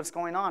 Like, hey, what's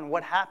going on?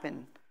 What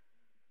happened?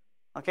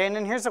 Okay, and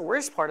then here's the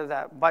worst part of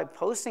that. By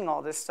posting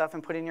all this stuff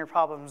and putting your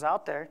problems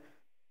out there,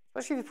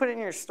 especially if you put it in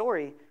your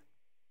story,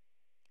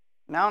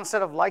 now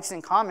instead of likes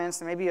and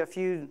comments, and maybe a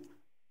few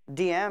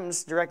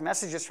DMs, direct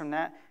messages from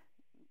that,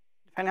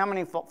 depending on how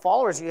many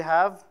followers you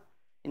have,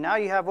 now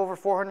you have over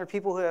 400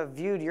 people who have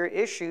viewed your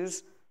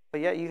issues, but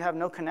yet you have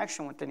no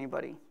connection with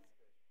anybody.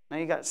 Now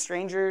you got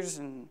strangers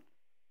and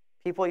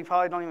people you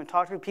probably don't even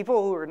talk to,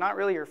 people who are not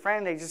really your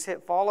friend, they just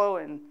hit follow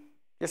and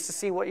just to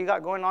see what you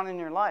got going on in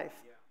your life.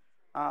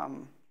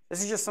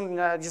 This is just something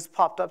that just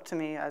popped up to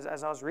me as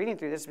I was reading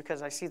through this,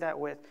 because I see that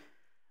with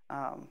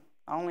not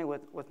only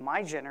with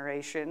my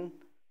generation,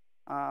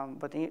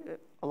 but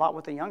a lot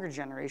with the younger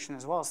generation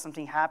as well.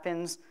 Something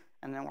happens,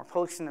 and then we're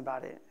posting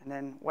about it. And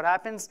then what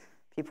happens?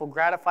 People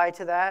gratify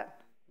to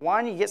that.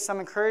 One, you get some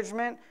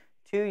encouragement.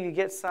 Two, you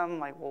get some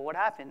like, well, what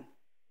happened?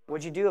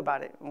 What'd you do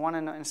about it?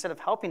 Instead of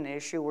helping the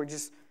issue, we're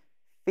just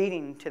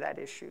feeding to that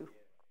issue.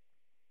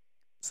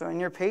 So in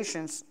your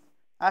patience,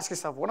 ask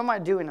yourself, what am I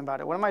doing about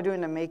it? What am I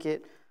doing to make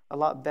it a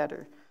lot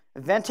better?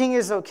 Venting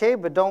is okay,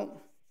 but don't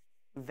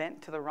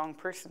vent to the wrong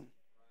person.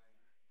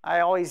 I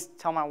always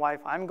tell my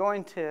wife, I'm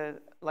going to,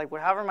 like,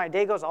 however my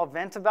day goes, I'll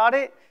vent about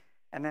it,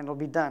 and then it'll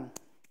be done.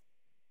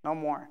 No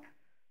more.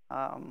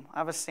 I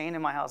have a saying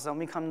in my house, don't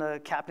become the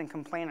captain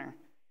complainer.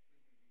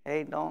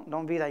 Hey,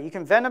 don't be that. You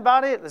can vent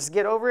about it, let's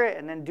get over it,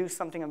 and then do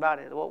something about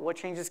it. What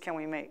changes can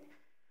we make?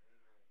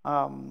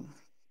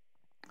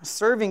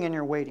 Serving in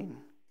your waiting.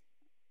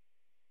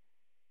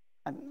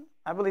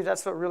 I believe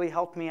that's what really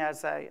helped me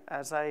as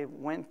I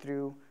went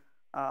through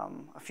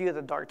a few of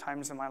the dark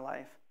times in my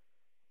life.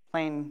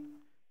 Playing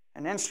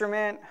an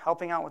instrument,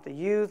 helping out with the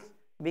youth,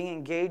 being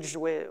engaged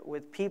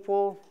with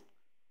people.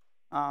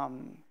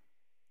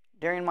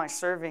 During my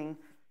serving,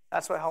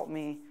 that's what helped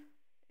me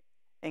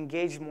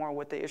engage more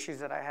with the issues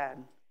that I had.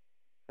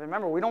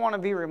 Remember, we don't want to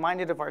be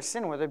reminded of our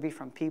sin, whether it be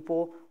from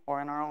people or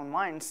in our own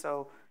minds.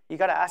 So you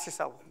got to ask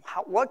yourself,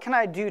 what can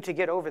I do to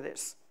get over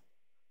this?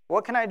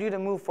 What can I do to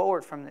move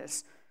forward from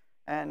this?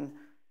 And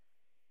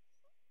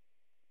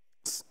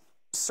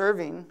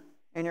serving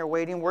in your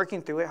waiting,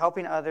 working through it,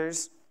 helping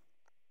others,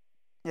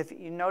 if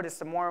you notice,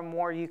 the more and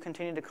more you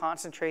continue to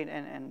concentrate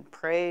and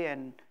pray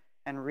and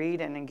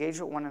read and engage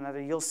with one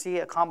another, you'll see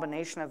a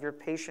combination of your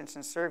patience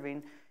and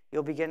serving.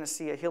 You'll begin to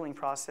see a healing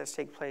process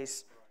take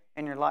place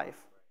in your life.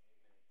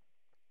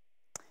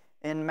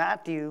 In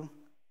Matthew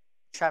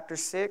chapter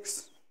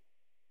 6,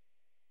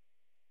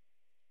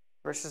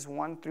 verses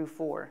 1 through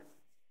 4.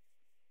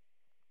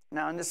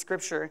 Now, in this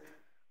scripture,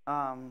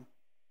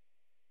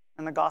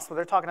 in the gospel,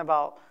 they're talking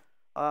about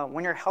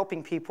when you're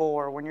helping people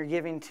or when you're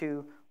giving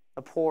to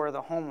the poor or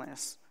the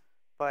homeless.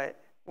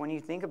 But when you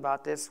think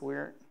about this,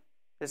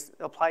 this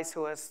applies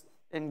to us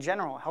in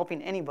general,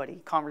 helping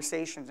anybody,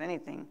 conversations,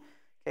 anything.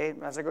 Okay,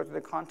 as I go through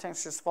the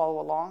context, just follow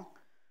along.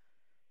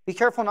 Be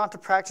careful not to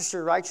practice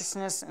your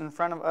righteousness in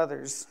front of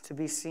others to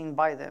be seen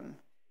by them.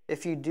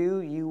 If you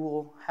do, you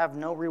will have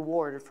no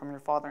reward from your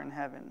Father in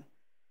heaven.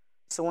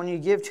 So when you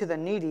give to the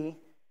needy,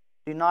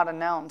 do not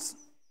announce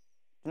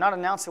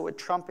it with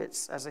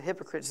trumpets, as the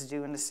hypocrites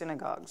do in the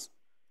synagogues.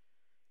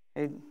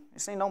 They're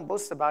saying don't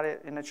boast about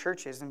it in the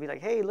churches and be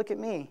like, hey, look at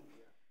me.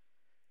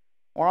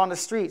 Or on the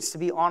streets to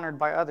be honored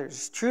by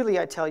others. Truly,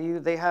 I tell you,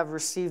 they have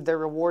received their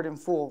reward in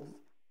full.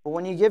 But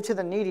when you give to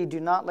the needy, do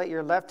not let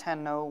your left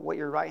hand know what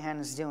your right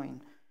hand is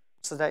doing,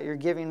 so that your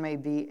giving may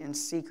be in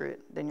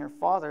secret. Then your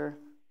Father,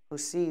 who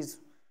sees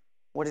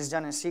what is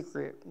done in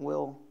secret,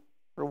 will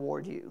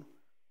reward you.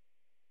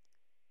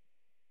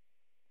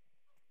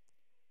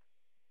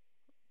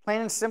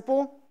 Plain and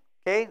simple,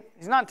 okay?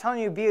 He's not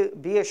telling you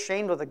be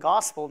ashamed of the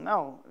gospel.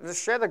 No,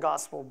 just share the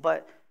gospel.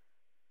 But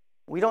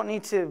we don't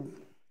need to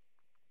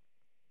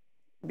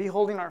be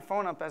holding our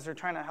phone up as we're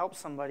trying to help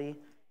somebody,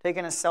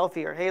 taking a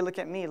selfie, or, hey, look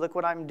at me, look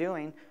what I'm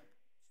doing.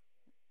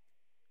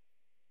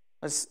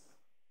 Let's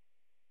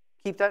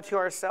keep that to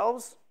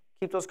ourselves.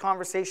 Keep those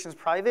conversations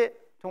private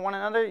to one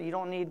another. You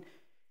don't need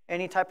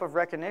any type of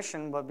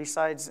recognition, but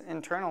besides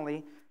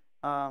internally,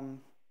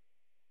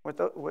 with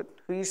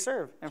who you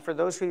serve and for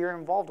those who you're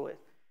involved with.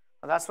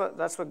 That's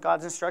what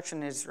God's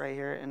instruction is right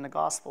here in the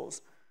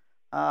Gospels.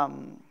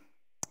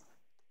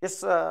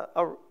 Just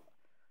a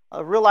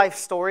real life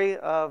story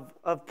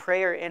of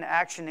prayer in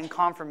action and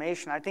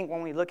confirmation. I think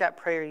when we look at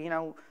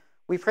prayer,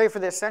 we pray for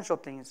the essential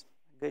things: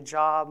 good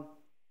job,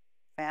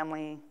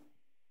 family,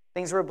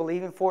 things we're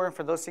believing for, and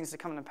for those things to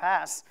come to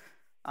pass.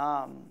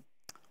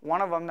 One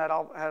of them that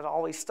has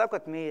always stuck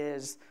with me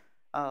is,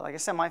 like I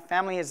said, my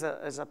family is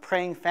a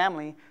praying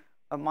family.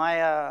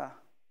 My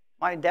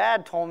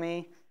dad told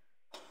me,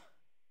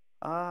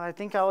 I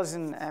think I was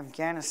in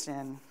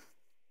Afghanistan.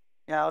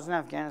 Yeah, I was in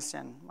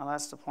Afghanistan, my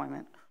last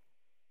deployment.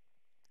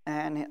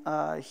 And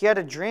he had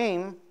a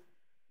dream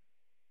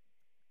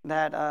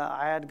that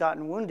I had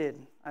gotten wounded.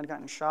 I'd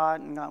gotten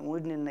shot and gotten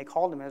wounded, and they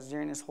called him. It was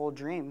during his whole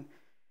dream.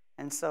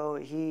 And so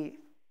he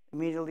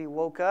immediately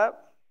woke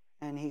up,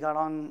 and he got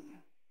on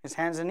his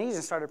hands and knees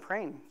and started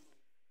praying,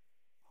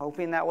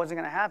 hoping that wasn't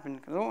going to happen.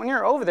 Because when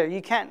you're over there,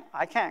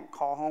 I can't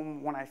call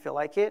home when I feel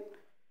like it.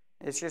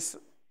 It's just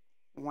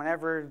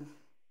whenever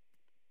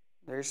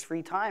there's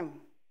free time.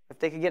 If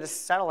they could get a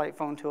satellite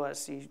phone to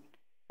us,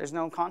 there's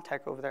no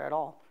contact over there at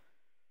all.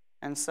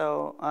 And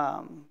so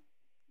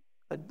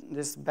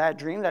this bad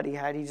dream that he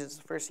had, the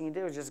first thing he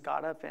did was just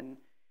got up and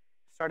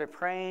started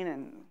praying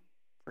and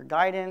for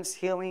guidance,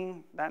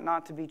 healing, that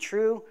not to be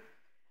true.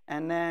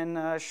 And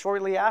then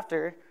shortly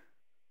after,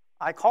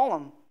 I call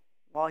him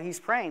while he's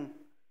praying.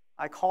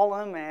 I call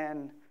him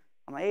and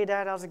I'm like, hey,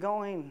 Dad, how's it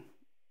going?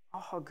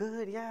 Oh,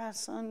 good, yeah,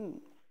 son.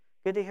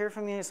 Good to hear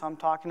from you. So I'm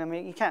talking to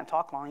him. You can't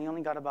talk long. You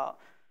only got about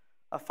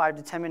a 5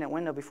 to 10 minute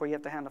window before you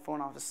have to hand the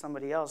phone off to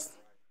somebody else.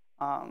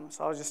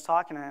 So I was just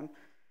talking to him.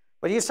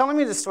 But he was telling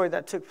me the story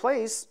that took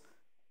place,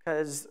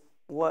 because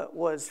what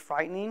was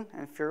frightening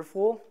and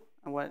fearful,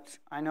 and what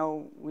I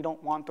know we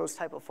don't want those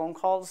type of phone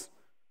calls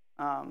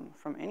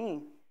from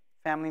any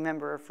family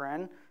member or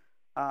friend.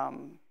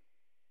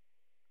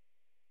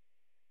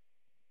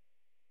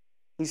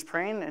 He's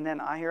praying, and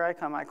then here I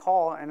come, I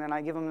call, and then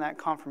I give him that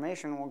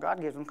confirmation. Well,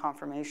 God gives him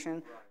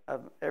confirmation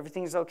of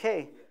everything's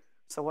okay.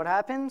 So what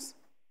happens?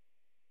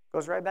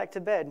 Goes right back to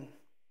bed.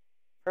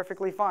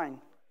 Perfectly fine.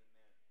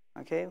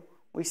 Okay?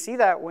 We see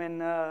that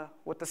when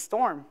with the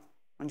storm.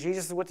 When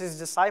Jesus is with his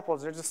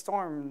disciples, there's a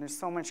storm, and there's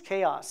so much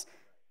chaos.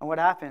 And what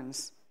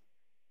happens?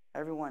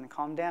 Everyone,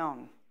 calm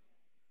down.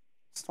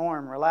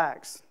 Storm,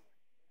 relax.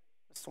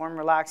 The storm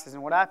relaxes,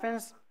 and what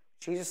happens?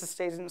 Jesus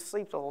stays in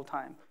sleep the whole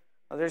time.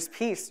 Well, there's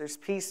peace. There's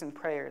peace in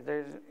prayer.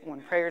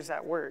 When prayer is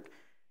at work.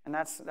 And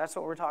that's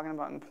what we're talking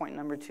about in point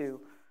number 2.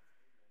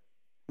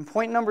 And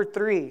point number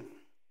 3,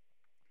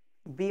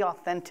 be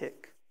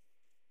authentic.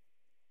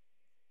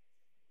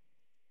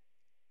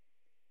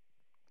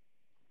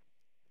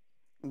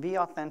 Be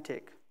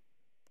authentic.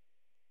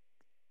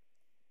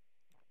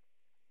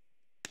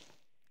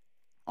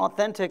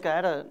 Authentic,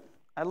 I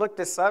looked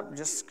this up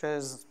just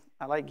because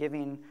I like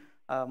giving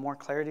more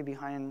clarity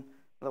behind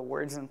the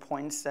words and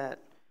points that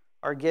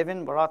are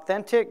given. But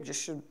authentic,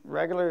 just a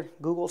regular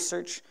Google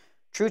search.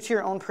 True to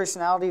your own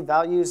personality,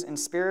 values, and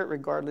spirit,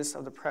 regardless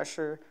of the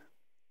pressure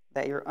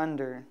that you're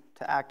under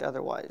to act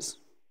otherwise.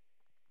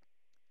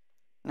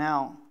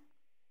 Now,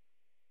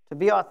 To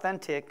be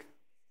authentic,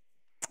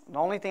 the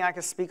only thing I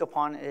can speak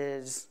upon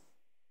is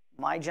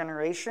my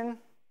generation,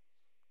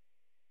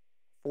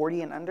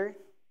 40 and under.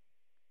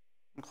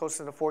 I'm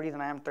closer to 40 than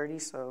I am 30,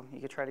 so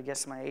you could try to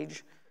guess my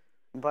age.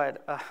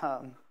 But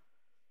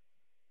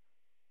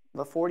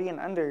the 40 and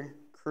under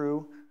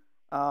crew,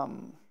 I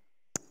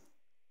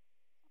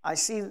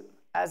see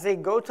as they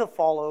go to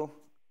follow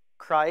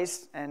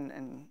Christ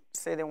and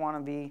say they want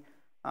to be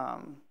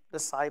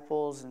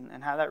disciples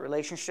and have that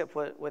relationship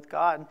with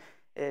God,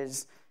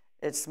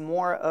 it's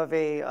more of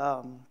a,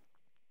 I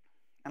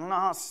don't know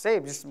how to say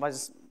it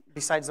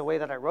besides the way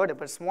that I wrote it,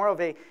 but it's more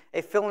of a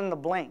fill in the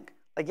blank.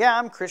 Like, yeah,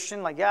 I'm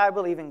Christian. Like, yeah, I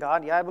believe in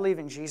God. Yeah, I believe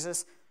in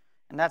Jesus.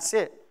 And that's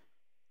it.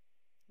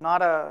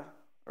 Not a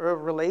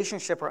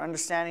relationship or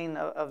understanding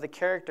of the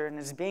character and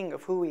his being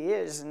of who he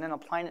is, and then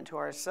applying it to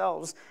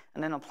ourselves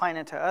and then applying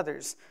it to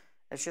others.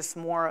 It's just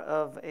more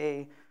of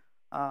a,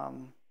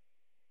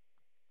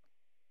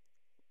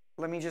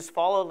 let me just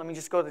follow, let me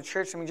just go to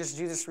church, let me just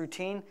do this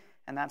routine,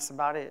 and that's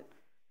about it.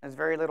 There's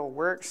very little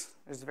works,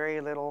 there's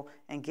very little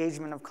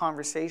engagement of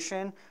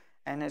conversation,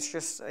 and it's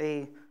just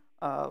a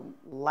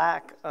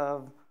lack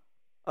of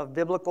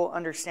biblical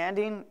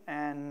understanding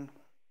and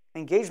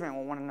engagement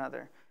with one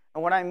another.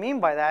 And what I mean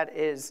by that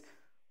is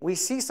we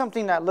see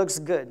something that looks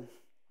good,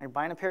 like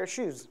buying a pair of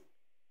shoes.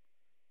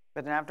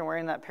 But then after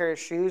wearing that pair of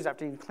shoes,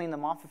 after you clean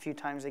them off a few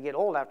times, they get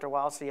old after a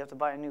while, so you have to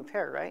buy a new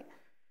pair, right?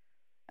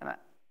 And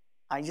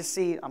I just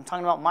see, I'm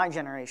talking about my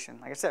generation.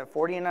 Like I said,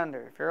 40 and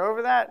under. If you're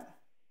over that,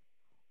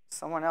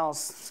 someone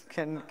else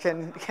can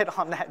get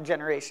on that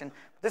generation.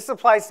 This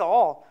applies to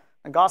all.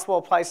 The gospel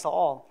applies to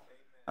all.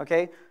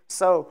 Okay?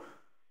 So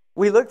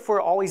we look for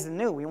always the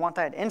new. We want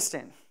that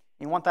instant.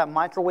 You want that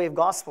microwave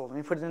gospel. Let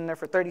me put it in there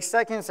for 30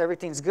 seconds.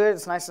 Everything's good.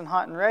 It's nice and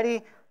hot and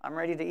ready. I'm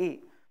ready to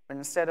eat. But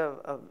instead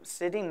of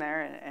sitting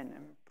there and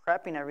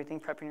prepping everything,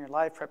 prepping your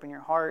life, prepping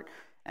your heart,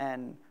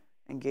 and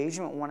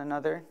engaging with one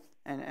another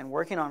and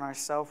working on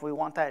ourselves, we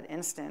want that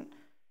instant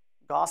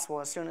gospel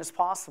as soon as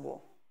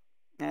possible.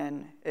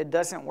 And it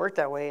doesn't work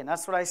that way. And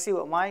that's what I see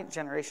with my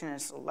generation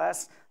is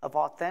less of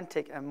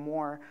authentic and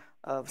more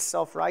of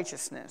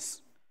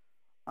self-righteousness.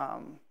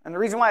 And the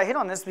reason why I hit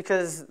on this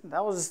because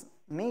that was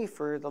me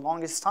for the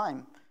longest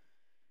time.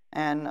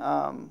 And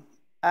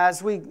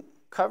as we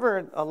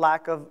cover a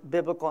lack of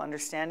biblical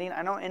understanding,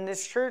 I know in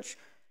this church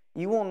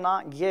you will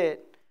not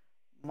get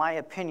my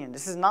opinion.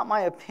 This is not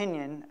my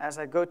opinion as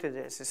I go through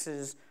this. This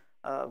is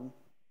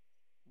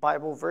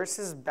Bible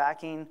verses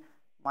backing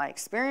my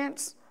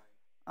experience.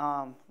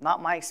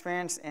 Not my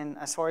experience in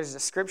as far as the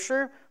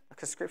scripture,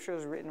 because scripture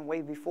was written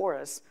way before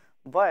us,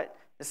 but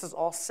this is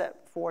all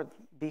set forth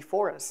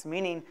before us,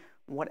 meaning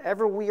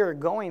whatever we are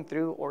going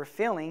through or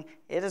feeling,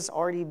 it has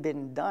already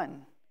been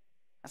done.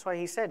 That's why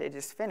he said it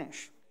is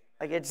finished.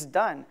 Like, it's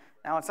done.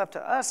 Now it's up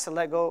to us to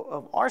let go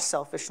of our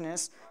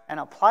selfishness and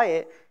apply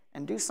it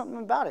and do something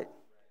about it.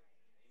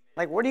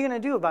 Like, what are you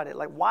going to do about it?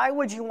 Like, why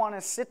would you want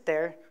to sit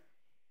there,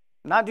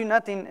 not do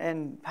nothing,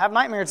 and have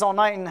nightmares all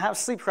night and have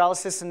sleep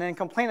paralysis and then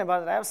complain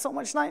about it? I have so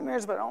much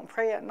nightmares, but I don't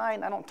pray at night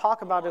and I don't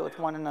talk about it with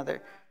one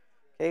another.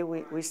 Okay,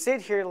 we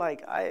sit here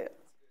like, I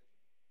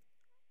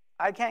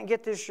can't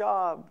get this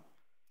job.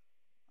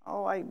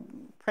 Oh,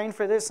 I'm praying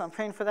for this, I'm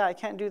praying for that, I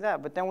can't do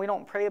that. But then we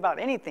don't pray about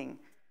anything.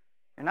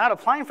 You're not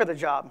applying for the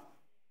job.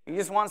 You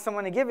just want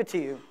someone to give it to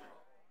you.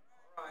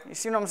 You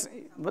see what I'm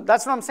saying? But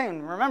that's what I'm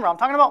saying. Remember, I'm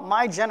talking about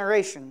my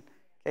generation.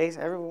 Okay,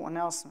 so everyone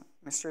else,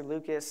 Mr.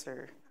 Lucas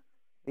or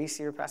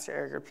VC or Pastor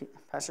Eric or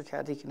Pastor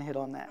Kathy can hit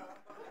on that.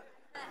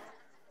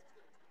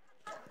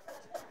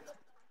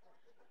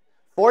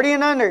 40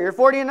 and under. You're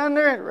 40 and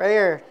under? Right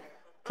here.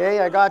 Okay,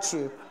 I got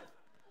you.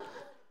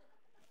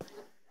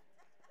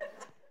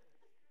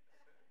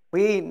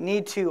 We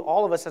need to,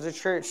 all of us as a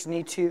church,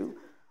 need to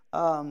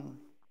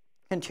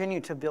continue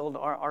to build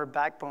our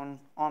backbone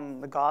on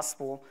the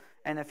gospel.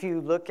 And if you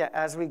look at,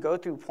 as we go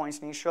through points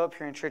and you show up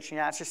here in church and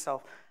you ask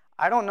yourself,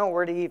 I don't know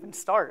where to even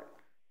start.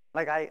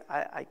 Like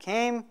I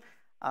came,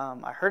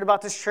 I heard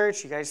about this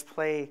church. You guys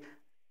play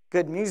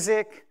good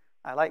music.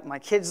 My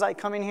kids like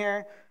coming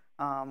here.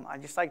 I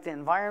just like the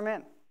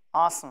environment.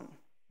 Awesome.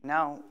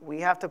 Now,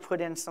 we have to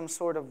put in some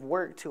sort of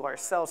work to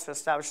ourselves to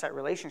establish that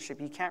relationship.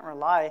 You can't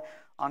rely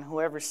on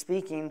whoever's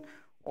speaking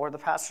or the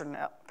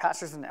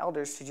pastors and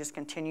elders to just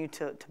continue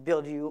to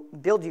build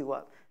you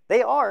up.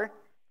 They are,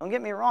 don't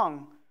get me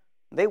wrong,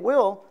 they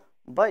will,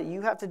 but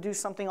you have to do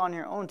something on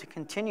your own to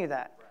continue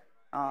that.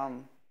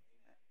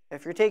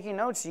 If you're taking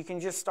notes, you can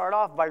just start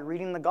off by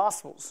reading the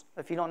Gospels.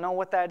 If you don't know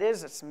what that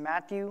is, it's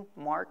Matthew,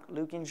 Mark,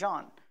 Luke, and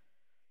John.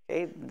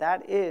 Okay,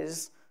 that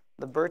is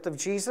the birth of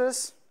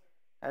Jesus.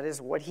 That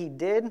is what he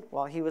did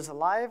while he was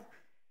alive.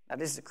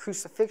 That is the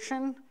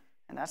crucifixion.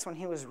 And that's when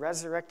he was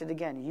resurrected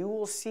again. You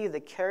will see the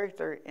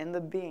character in the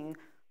being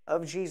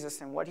of Jesus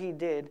and what he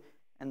did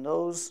in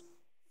those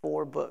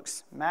 4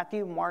 books.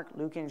 Matthew, Mark,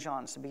 Luke, and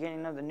John. It's the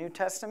beginning of the New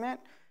Testament.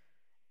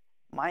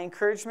 My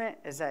encouragement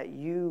is that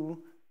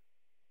you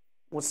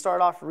will start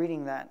off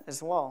reading that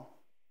as well.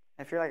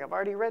 If you're like, I've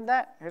already read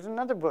that, here's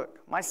another book.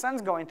 My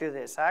son's going through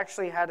this. I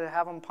actually had to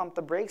have him pump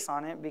the brakes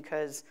on it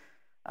because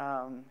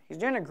He's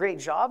doing a great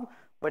job,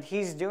 but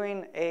he's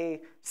doing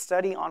a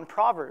study on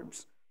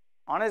Proverbs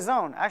on his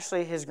own.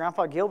 Actually, his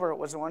grandpa Gilbert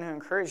was the one who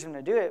encouraged him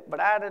to do it, but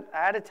I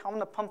had to tell him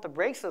to pump the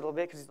brakes a little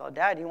bit because he's like,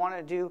 Dad, you want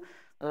to do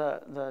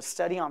the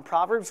study on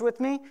Proverbs with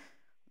me? I'm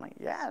like,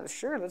 yeah,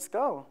 sure, let's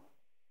go.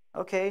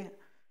 Okay.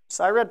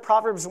 So I read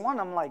Proverbs 1.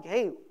 I'm like,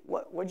 hey,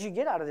 what'd you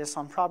get out of this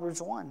on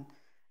Proverbs 1?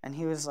 And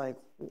he was like,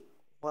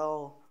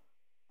 well,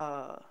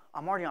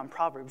 I'm already on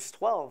Proverbs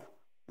 12.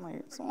 I'm like,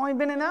 it's only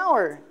been an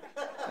hour.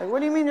 Like, what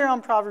do you mean you're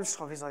on Proverbs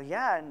 12? He's like,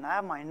 yeah, and I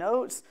have my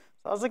notes.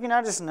 So I was looking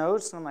at his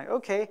notes, and I'm like,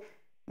 okay,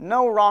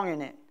 no wrong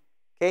in it.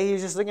 Okay, he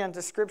was just looking at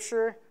the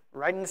scripture,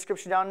 writing the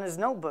scripture down in his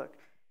notebook.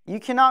 You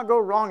cannot go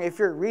wrong if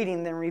you're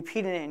reading, then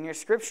repeating it in your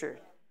scripture.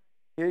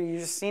 You're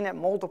just seeing it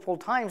multiple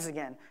times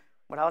again.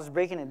 But I was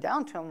breaking it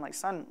down to him, like,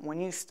 son,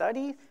 when you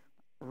study,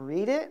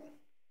 read it,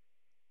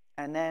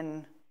 and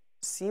then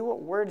see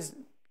what words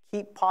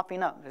keep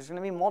popping up. There's going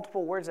to be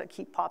multiple words that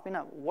keep popping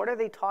up. What are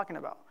they talking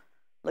about?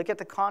 Look at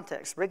the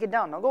context. Break it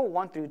down. Don't go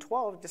 1 through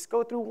 12. Just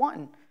go through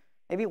 1.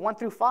 Maybe 1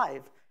 through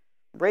 5.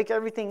 Break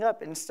everything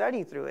up and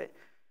study through it.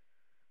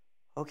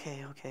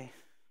 Okay.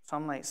 So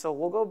I'm like, so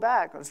we'll go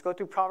back. Let's go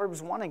through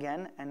Proverbs 1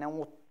 again, and then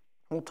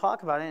we'll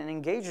talk about it and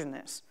engage in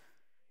this.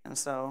 And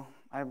so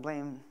I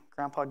blame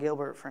Grandpa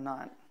Gilbert for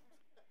not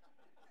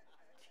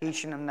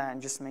teaching him that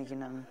and just making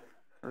him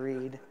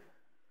read.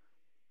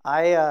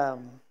 I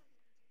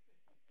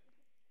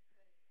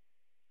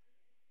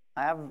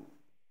have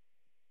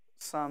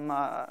some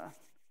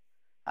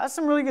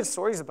really good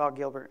stories about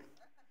Gilbert.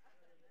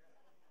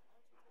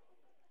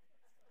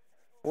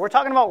 We're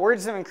talking about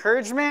words of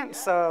encouragement,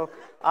 so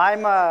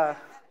I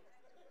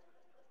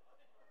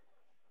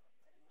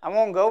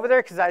won't go over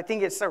there because I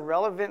think it's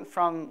irrelevant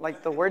from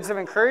like the words of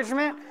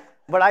encouragement,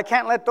 but I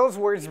can't let those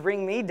words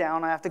bring me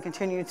down. I have to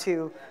continue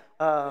to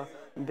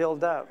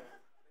build up.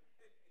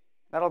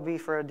 That'll be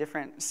for a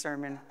different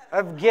sermon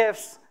of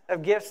gifts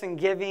and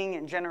giving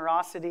and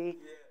generosity,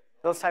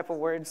 those type of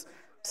words.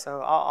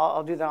 So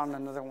I'll do that on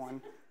another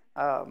one.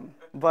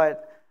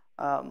 But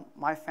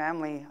my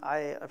family,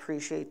 I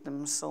appreciate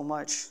them so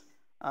much.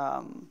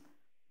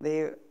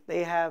 They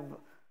have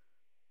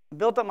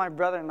built up my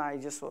brother and I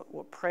just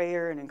with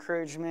prayer and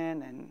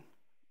encouragement, and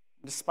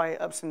despite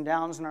ups and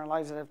downs in our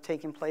lives that have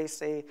taken place,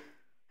 they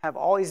have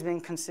always been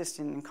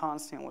consistent and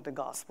constant with the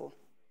gospel.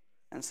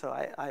 And so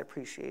I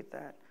appreciate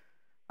that.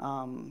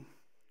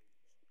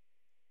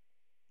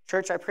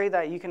 Church, I pray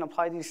that you can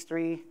apply these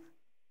 3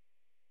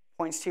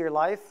 points to your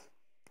life.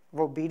 Of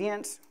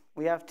obedience,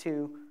 we have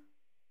to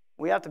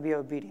be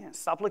obedient.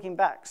 Stop looking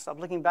back. Stop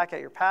looking back at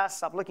your past.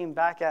 Stop looking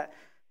back at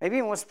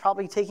maybe what's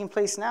probably taking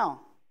place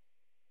now.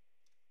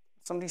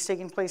 Something's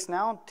taking place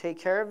now. Take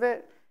care of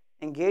it.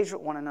 Engage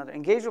with one another.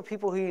 Engage with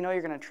people who you know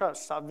you're going to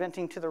trust. Stop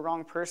venting to the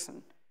wrong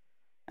person.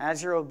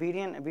 As you're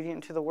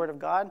obedient to the Word of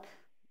God,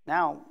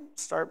 now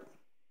start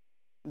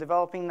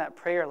developing that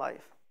prayer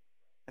life.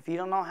 If you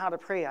don't know how to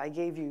pray, I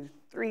gave you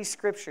 3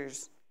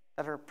 scriptures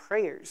that are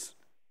prayers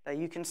that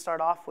you can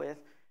start off with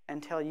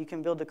until you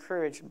can build the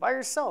courage by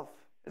yourself.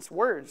 It's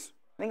words.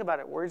 Think about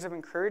it. Words of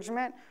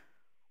encouragement,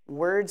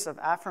 words of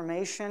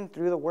affirmation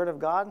through the Word of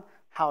God,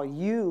 how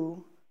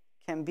you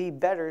can be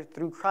better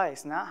through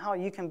Christ. Not how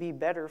you can be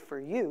better for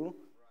you,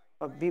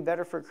 but be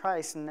better for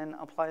Christ, and then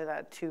apply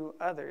that to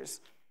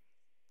others.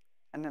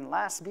 And then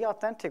last, be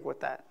authentic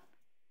with that.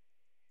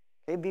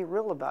 Okay, be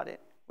real about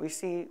it. We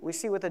see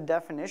what the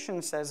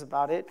definition says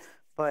about it,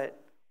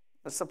 but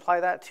let's apply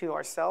that to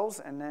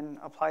ourselves and then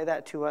apply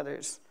that to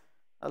others.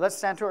 Let's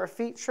stand to our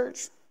feet,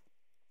 church.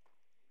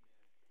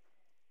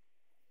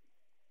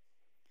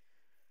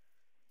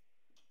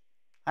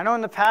 I know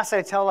in the past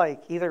I tell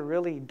like either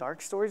really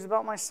dark stories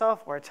about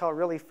myself or I tell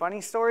really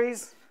funny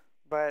stories,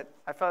 but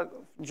I felt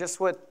just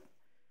with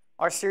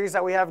our series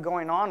that we have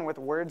going on with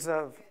words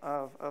of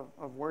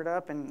word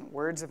up and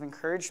words of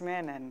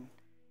encouragement and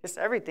just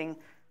everything,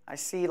 I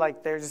see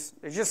like there's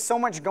just so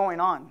much going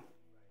on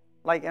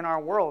like in our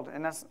world.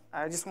 And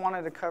I just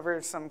wanted to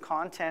cover some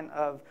content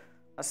of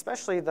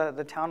especially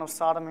the town of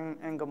Sodom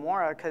and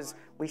Gomorrah, because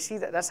we see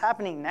that's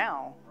happening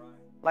now.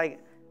 Like,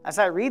 as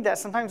I read that,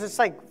 sometimes it's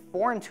like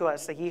foreign to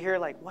us. Like you hear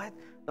like, what?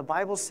 The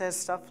Bible says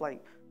stuff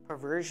like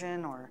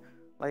perversion or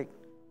like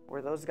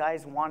where those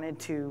guys wanted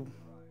to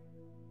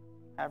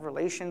have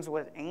relations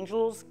with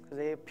angels because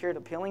they appeared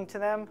appealing to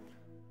them.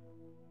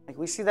 Like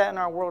we see that in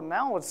our world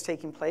now, what's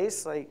taking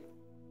place. Like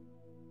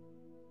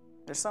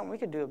there's something we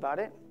could do about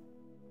it.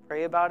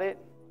 Pray about it.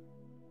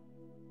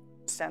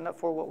 Stand up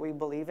for what we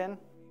believe in.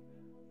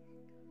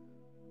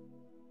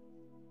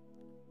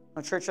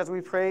 Now, church, as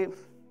we pray,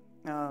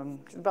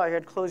 just bow your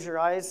head, close your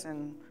eyes.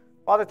 And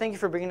Father, thank you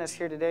for bringing us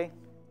here today.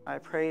 I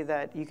pray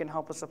that you can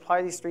help us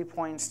apply these 3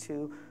 points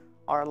to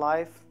our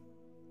life.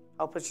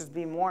 Help us just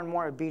be more and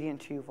more obedient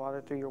to you,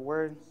 Father, through your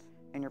word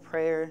and your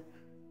prayer.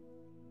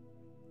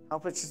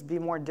 Help us just be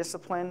more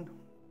disciplined,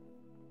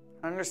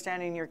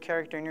 understanding your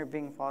character and your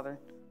being, Father.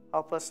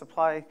 Help us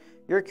apply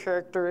your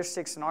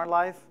characteristics in our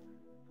life.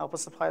 Help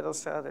us apply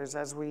those to others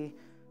as we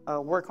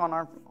work on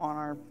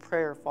our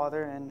prayer,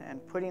 Father,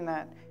 and putting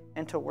that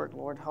into work,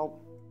 Lord.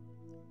 Help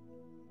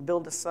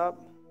build us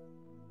up,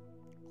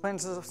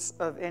 cleanse us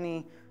of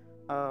any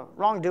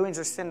wrongdoings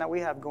or sin that we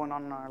have going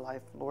on in our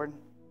life, Lord.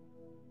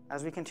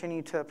 As we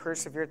continue to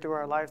persevere through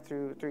our life,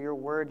 through your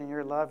word and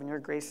your love and your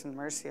grace and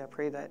mercy, I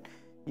pray that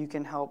you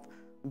can help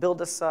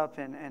build us up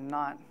and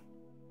not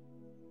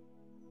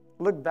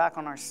look back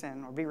on our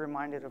sin or be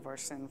reminded of our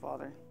sin,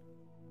 Father.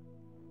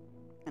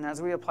 And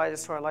as we apply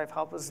this to our life,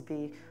 help us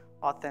be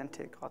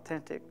authentic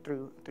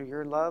through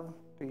your love,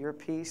 through your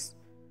peace,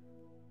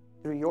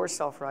 through your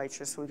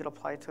self-righteous, so we could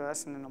apply it to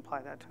us and then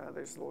apply that to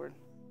others, Lord.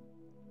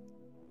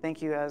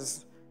 Thank you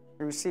as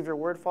we receive your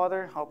word,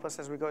 Father. Help us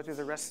as we go through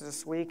the rest of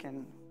this week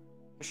and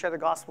share the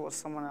gospel with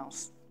someone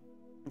else.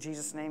 In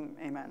Jesus' name,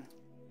 amen.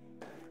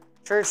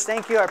 Church,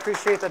 thank you. I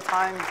appreciate the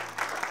time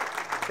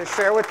to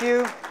share with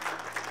you.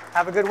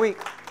 Have a good week.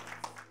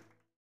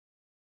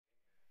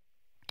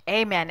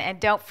 Amen. And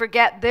don't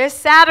forget this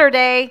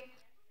Saturday.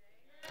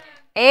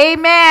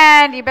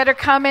 Amen. You better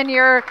come in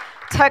your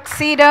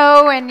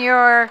tuxedo and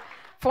your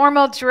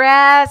formal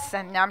dress.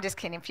 And no, I'm just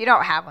kidding. If you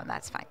don't have one,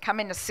 that's fine. Come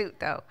in a suit,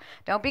 though.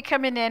 Don't be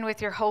coming in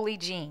with your holy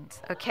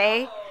jeans,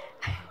 okay?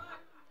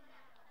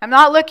 I'm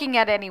not looking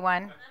at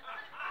anyone.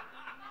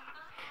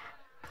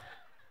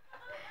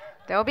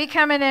 Don't be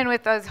coming in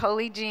with those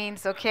holy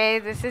jeans, okay?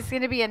 This is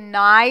going to be a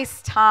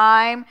nice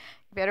time.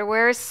 You better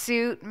wear a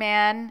suit,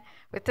 man,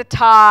 with a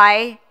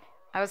tie.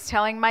 I was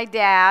telling my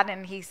dad,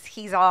 and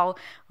he's all,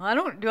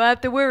 do I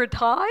have to wear a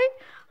tie?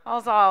 I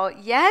was all,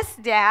 yes,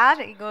 Dad.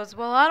 He goes,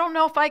 well, I don't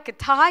know if I could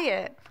tie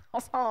it. I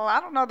was all,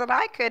 I don't know that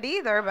I could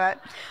either, but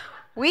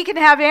we can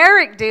have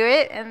Eric do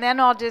it, and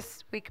then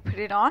we can put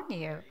it on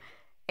you.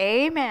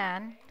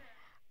 Amen.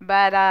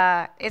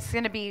 But it's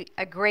going to be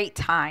a great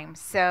time.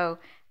 So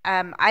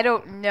I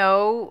don't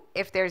know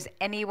if there's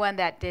anyone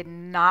that did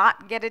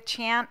not get a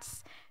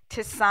chance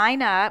to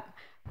sign up.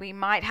 We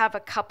might have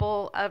a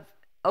couple of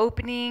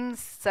openings.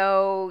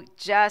 So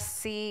just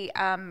see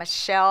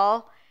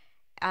Michelle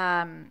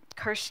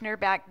Kirshner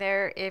back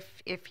there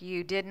if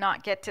you did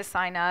not get to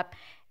sign up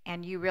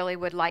and you really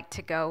would like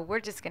to go.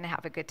 We're just going to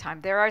have a good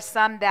time. There are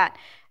some that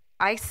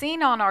I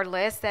seen on our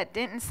list that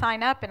didn't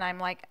sign up, and I'm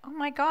like, oh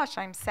my gosh,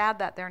 I'm sad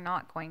that they're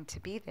not going to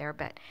be there,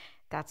 but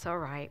that's all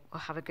right.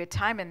 We'll have a good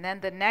time. And then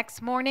the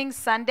next morning,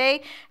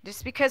 Sunday,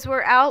 just because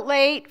we're out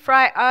late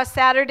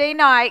Saturday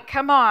night,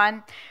 come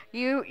on.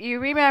 You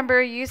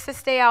remember, you used to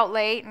stay out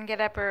late and get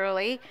up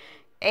early.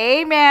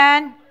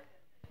 Amen.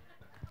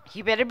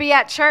 You better be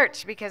at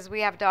church because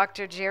we have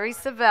Dr. Jerry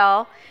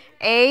Savelle.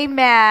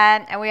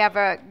 Amen. And we have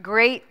a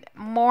great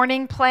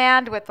morning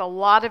planned with a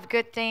lot of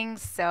good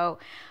things. So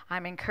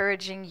I'm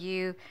encouraging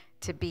you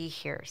to be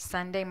here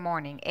Sunday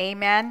morning.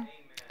 Amen.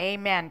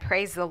 Amen.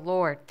 Praise the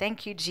Lord.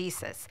 Thank you,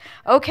 Jesus.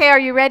 Okay, are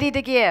you ready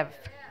to give?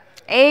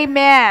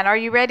 Amen. Are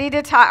you ready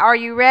to talk? Are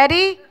you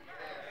ready?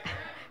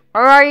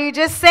 Or are you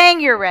just saying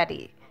you're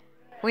ready?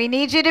 We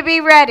need you to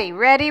be ready.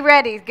 Ready.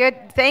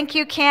 Good. Thank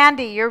you,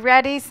 Candy. You're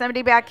ready.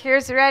 Somebody back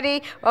here's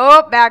ready.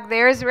 Oh, back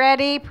there's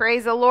ready.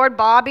 Praise the Lord.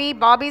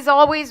 Bobby's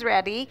always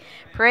ready.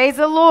 Praise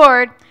the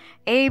Lord.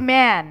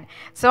 Amen.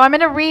 So I'm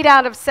going to read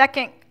out of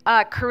 2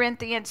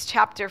 Corinthians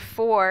chapter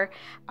 4.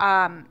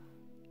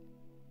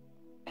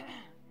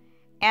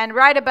 And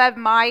right above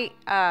my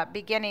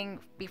beginning,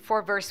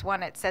 before verse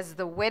 1, it says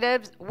the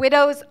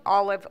widow's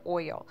olive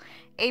oil.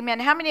 Amen.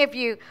 How many of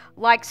you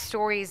like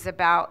stories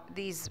about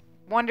these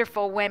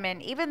wonderful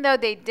women, even though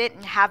they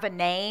didn't have a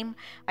name?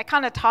 I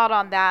kind of taught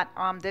on that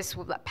this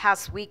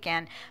past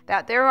weekend,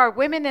 that there are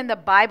women in the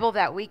Bible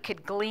that we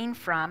could glean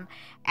from,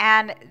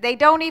 and they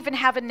don't even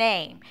have a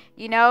name.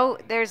 You know,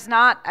 there's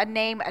not a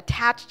name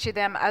attached to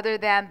them other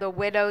than the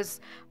widow's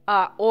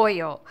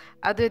oil,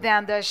 other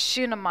than the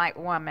Shunammite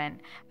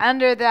woman,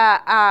 under the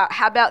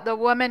how about the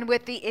woman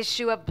with the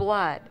issue of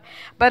blood?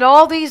 But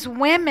all these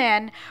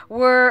women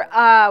were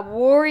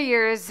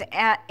warriors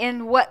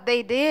in what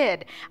they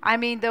did. I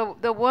mean,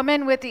 the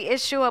woman with the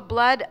issue of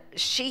blood,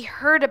 she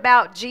heard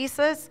about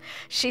Jesus.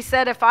 She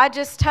said, if I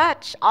just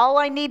touch, all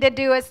I need to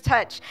do is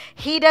touch.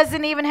 He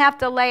doesn't even have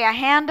to lay a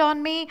hand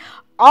on me.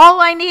 All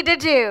I need to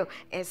do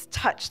is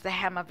touch the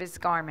hem of his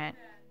garment.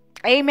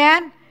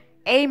 Amen.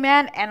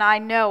 Amen. And I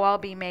know I'll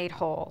be made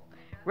whole.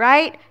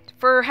 Right?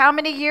 For how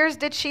many years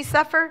did she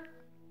suffer?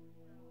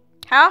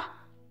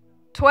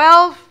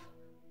 12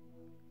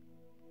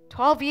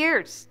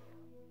 years.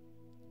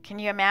 Can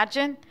you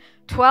imagine?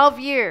 12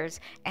 years.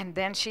 And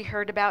then she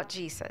heard about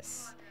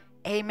Jesus.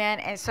 Amen.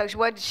 And so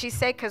what did she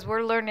say? Because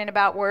we're learning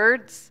about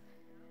words.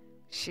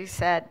 She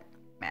said,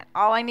 man,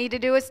 all I need to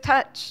do is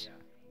touch.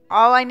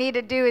 All I need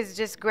to do is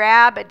just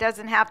grab. It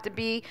doesn't have to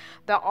be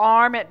the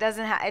arm. It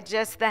doesn't have, it's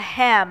just the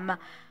hem.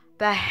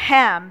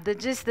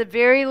 Just the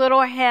very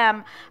little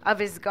hem of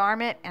his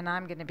garment, and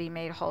I'm going to be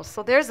made whole.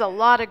 So there's a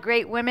lot of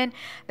great women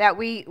that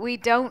we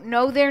don't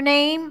know their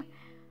name,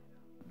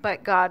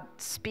 but God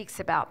speaks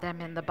about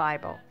them in the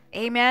Bible.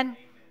 Amen.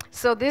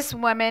 So this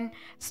woman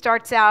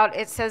starts out,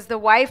 it says, the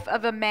wife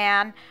of a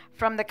man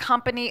from the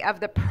company of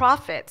the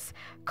prophets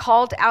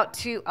called out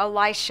to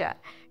Elisha,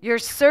 your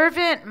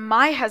servant,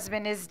 my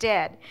husband, is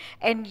dead,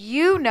 and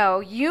you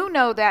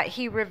know that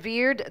he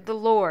revered the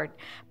Lord.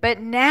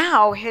 But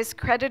now his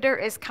creditor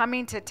is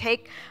coming to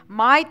take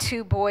my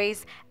 2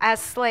 boys as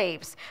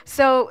slaves.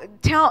 So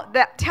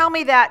tell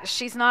me that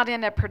she's not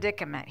in a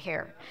predicament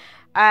here.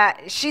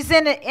 She's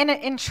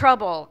in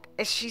trouble.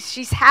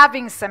 She's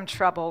having some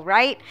trouble,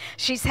 right?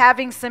 She's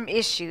having some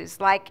issues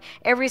like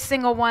every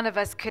single one of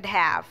us could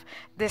have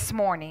this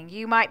morning.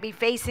 You might be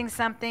facing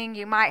something.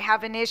 You might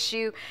have an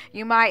issue.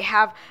 You might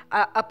have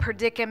a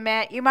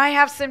predicament. You might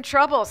have some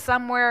trouble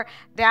somewhere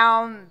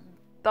down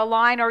the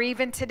line or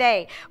even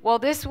today. Well,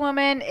 this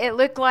woman, it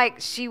looked like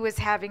she was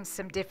having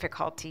some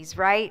difficulties,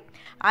 right?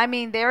 I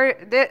mean,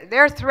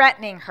 they're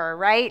threatening her,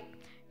 right?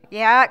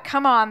 Yeah,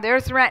 come on.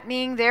 They're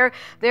threatening.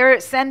 They're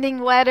sending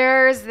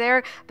letters.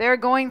 They're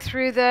going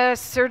through the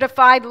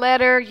certified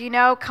letter. You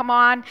know, come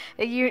on.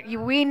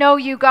 We know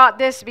you got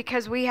this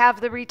because we have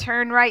the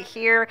return right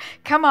here.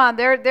 Come on.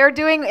 They're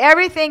doing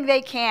everything they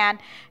can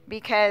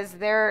because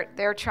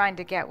they're trying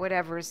to get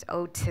whatever's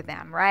owed to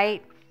them,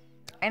 right?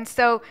 And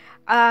so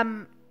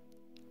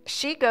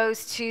she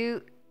goes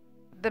to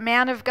the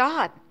man of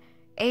God.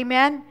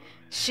 Amen.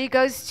 She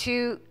goes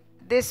to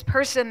this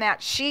person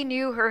that she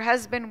knew her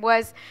husband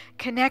was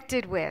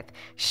connected with.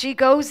 She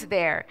goes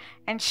there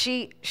and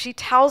she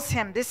tells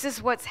him, this is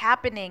what's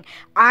happening.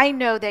 I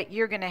know that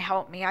you're going to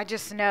help me. I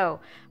just know.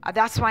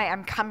 That's why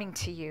I'm coming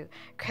to you.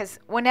 Because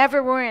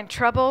whenever we're in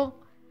trouble,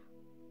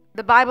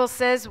 the Bible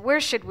says, where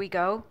should we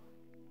go?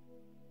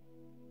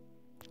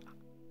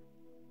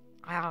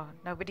 Wow,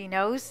 nobody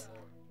knows.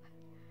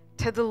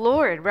 To the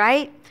Lord,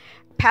 right?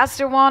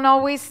 Pastor Juan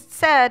always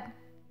said,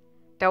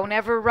 don't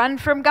ever run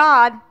from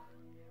God.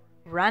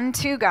 Run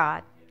to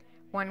God.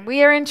 When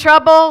we are in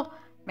trouble,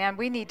 man,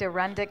 we need to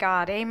run to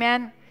God.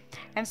 Amen.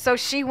 And so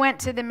she went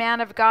to the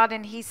man of God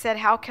and he said,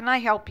 how can I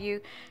help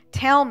you?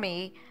 Tell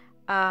me,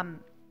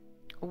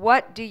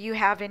 what do you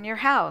have in your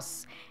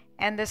house?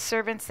 And the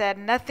servant said,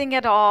 nothing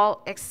at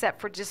all except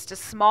for just a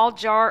small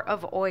jar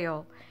of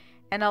oil.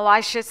 And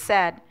Elisha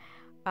said,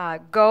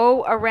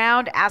 go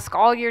around, ask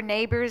all your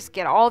neighbors,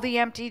 get all the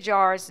empty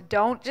jars.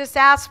 Don't just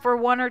ask for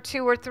 1 or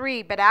 2 or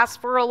 3, but ask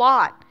for a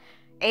lot.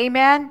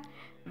 Amen.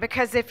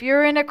 Because if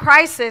you're in a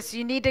crisis,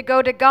 you need to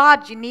go to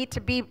God. You need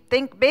to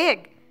think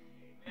big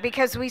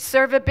because we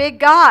serve a big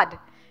God.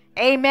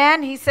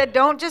 Amen. He said,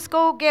 don't just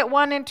go get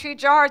 1 and 2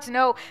 jars.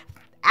 No,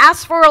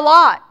 ask for a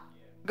lot.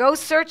 Go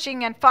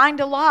searching and find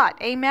a lot.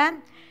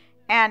 Amen.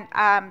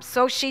 And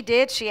so she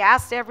did. She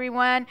asked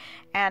everyone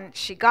and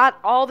she got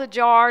all the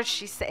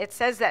jars. It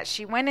says that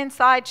she went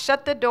inside,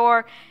 shut the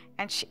door,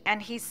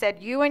 and he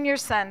said, you and your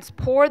sons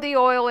pour the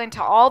oil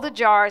into all the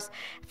jars,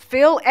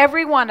 fill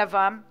every one of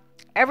them.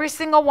 Every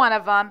single one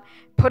of them,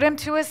 put them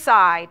to a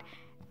side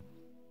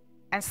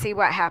and see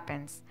what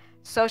happens.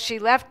 So she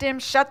left him,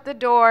 shut the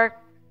door.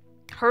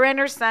 Her and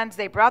her sons,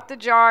 they brought the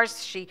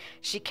jars.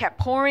 She kept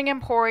pouring and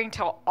pouring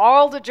till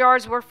all the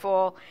jars were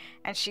full.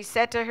 And she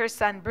said to her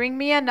son, bring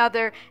me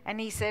another. And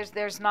he says,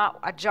 there's not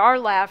a jar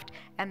left.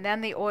 And then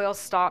the oil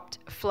stopped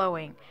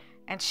flowing.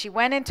 And she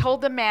went and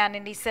told the man,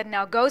 and he said,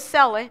 now go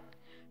sell it.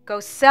 Go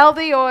sell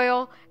the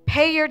oil,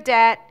 pay your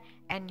debt,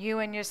 and you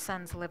and your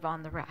sons live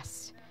on the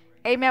rest.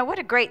 Amen. What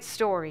a great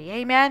story.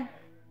 Amen.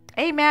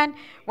 Amen.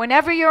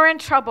 Whenever you're in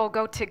trouble,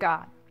 go to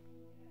God.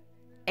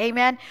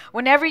 Amen.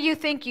 Whenever you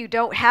think you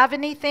don't have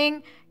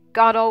anything,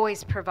 God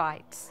always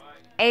provides.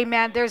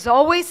 Amen. There's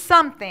always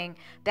something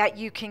that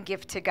you can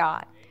give to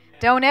God.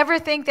 Don't ever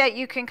think that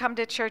you can come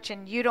to church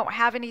and you don't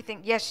have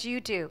anything. Yes, you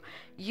do.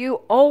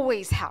 You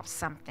always have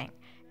something.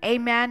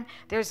 Amen.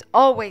 There's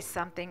always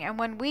something. And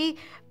when we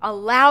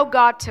allow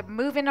God to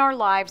move in our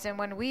lives and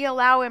when we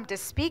allow him to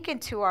speak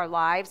into our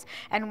lives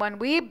and when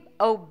we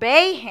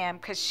obey him,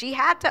 because she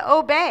had to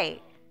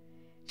obey.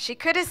 She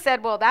could have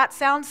said, well, that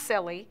sounds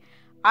silly.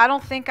 I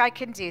don't think I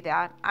can do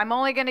that. I'm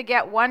only going to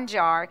get 1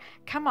 jar.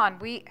 Come on,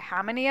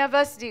 how many of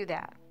us do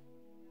that?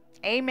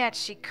 Amen.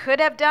 She could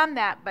have done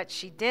that, but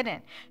she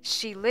didn't.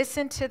 She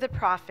listened to the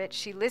prophet.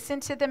 She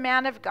listened to the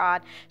man of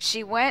God.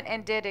 She went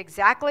and did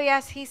exactly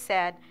as he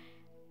said.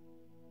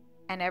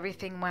 And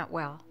everything went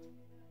well.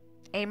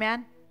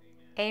 Amen?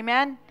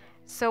 Amen?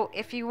 So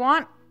if you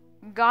want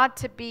God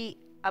to be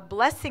a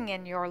blessing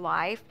in your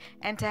life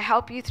and to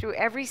help you through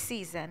every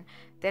season,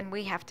 then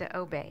we have to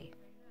obey.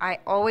 I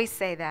always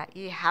say that.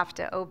 You have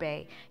to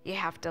obey. You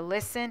have to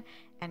listen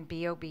and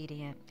be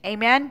obedient.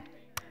 Amen?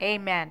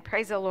 Amen.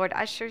 Praise the Lord.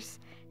 Ushers,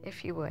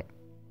 if you would.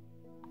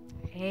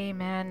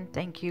 Amen.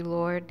 Thank you,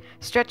 Lord.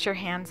 Stretch your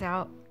hands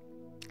out.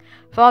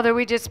 Father,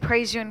 we just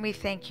praise you and we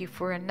thank you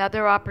for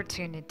another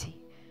opportunity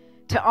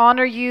to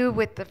honor you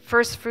with the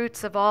first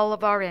fruits of all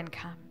of our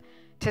income,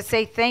 to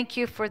say thank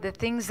you for the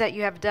things that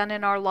you have done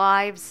in our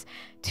lives,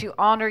 to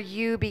honor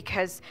you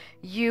because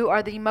you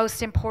are the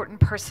most important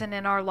person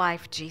in our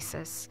life,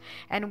 Jesus.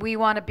 And we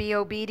want to be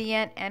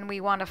obedient and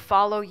we want to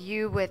follow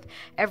you with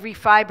every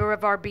fiber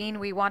of our being.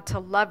 We want to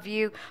love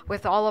you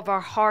with all of our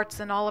hearts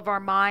and all of our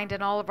mind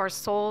and all of our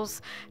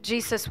souls.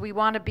 Jesus, we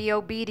want to be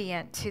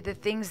obedient to the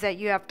things that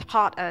you have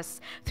taught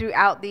us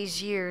throughout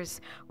these years.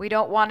 We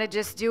don't want to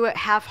just do it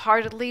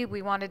half-heartedly.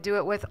 We want to do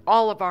it with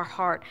all of our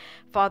heart,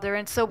 Father.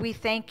 And so we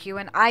thank you,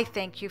 and I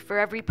thank you for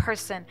every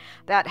person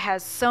that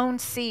has sown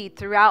seed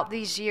throughout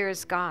these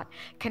years, God.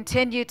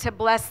 Continue to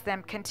bless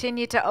them.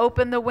 Continue to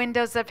open the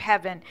windows of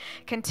heaven.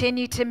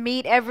 Continue to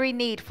meet every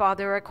need,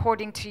 Father,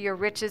 according to your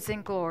riches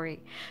and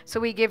glory. So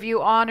we give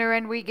you honor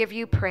and we give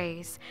you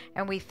praise,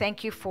 and we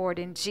thank you for it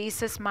in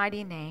Jesus'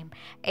 mighty name.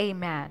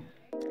 Amen.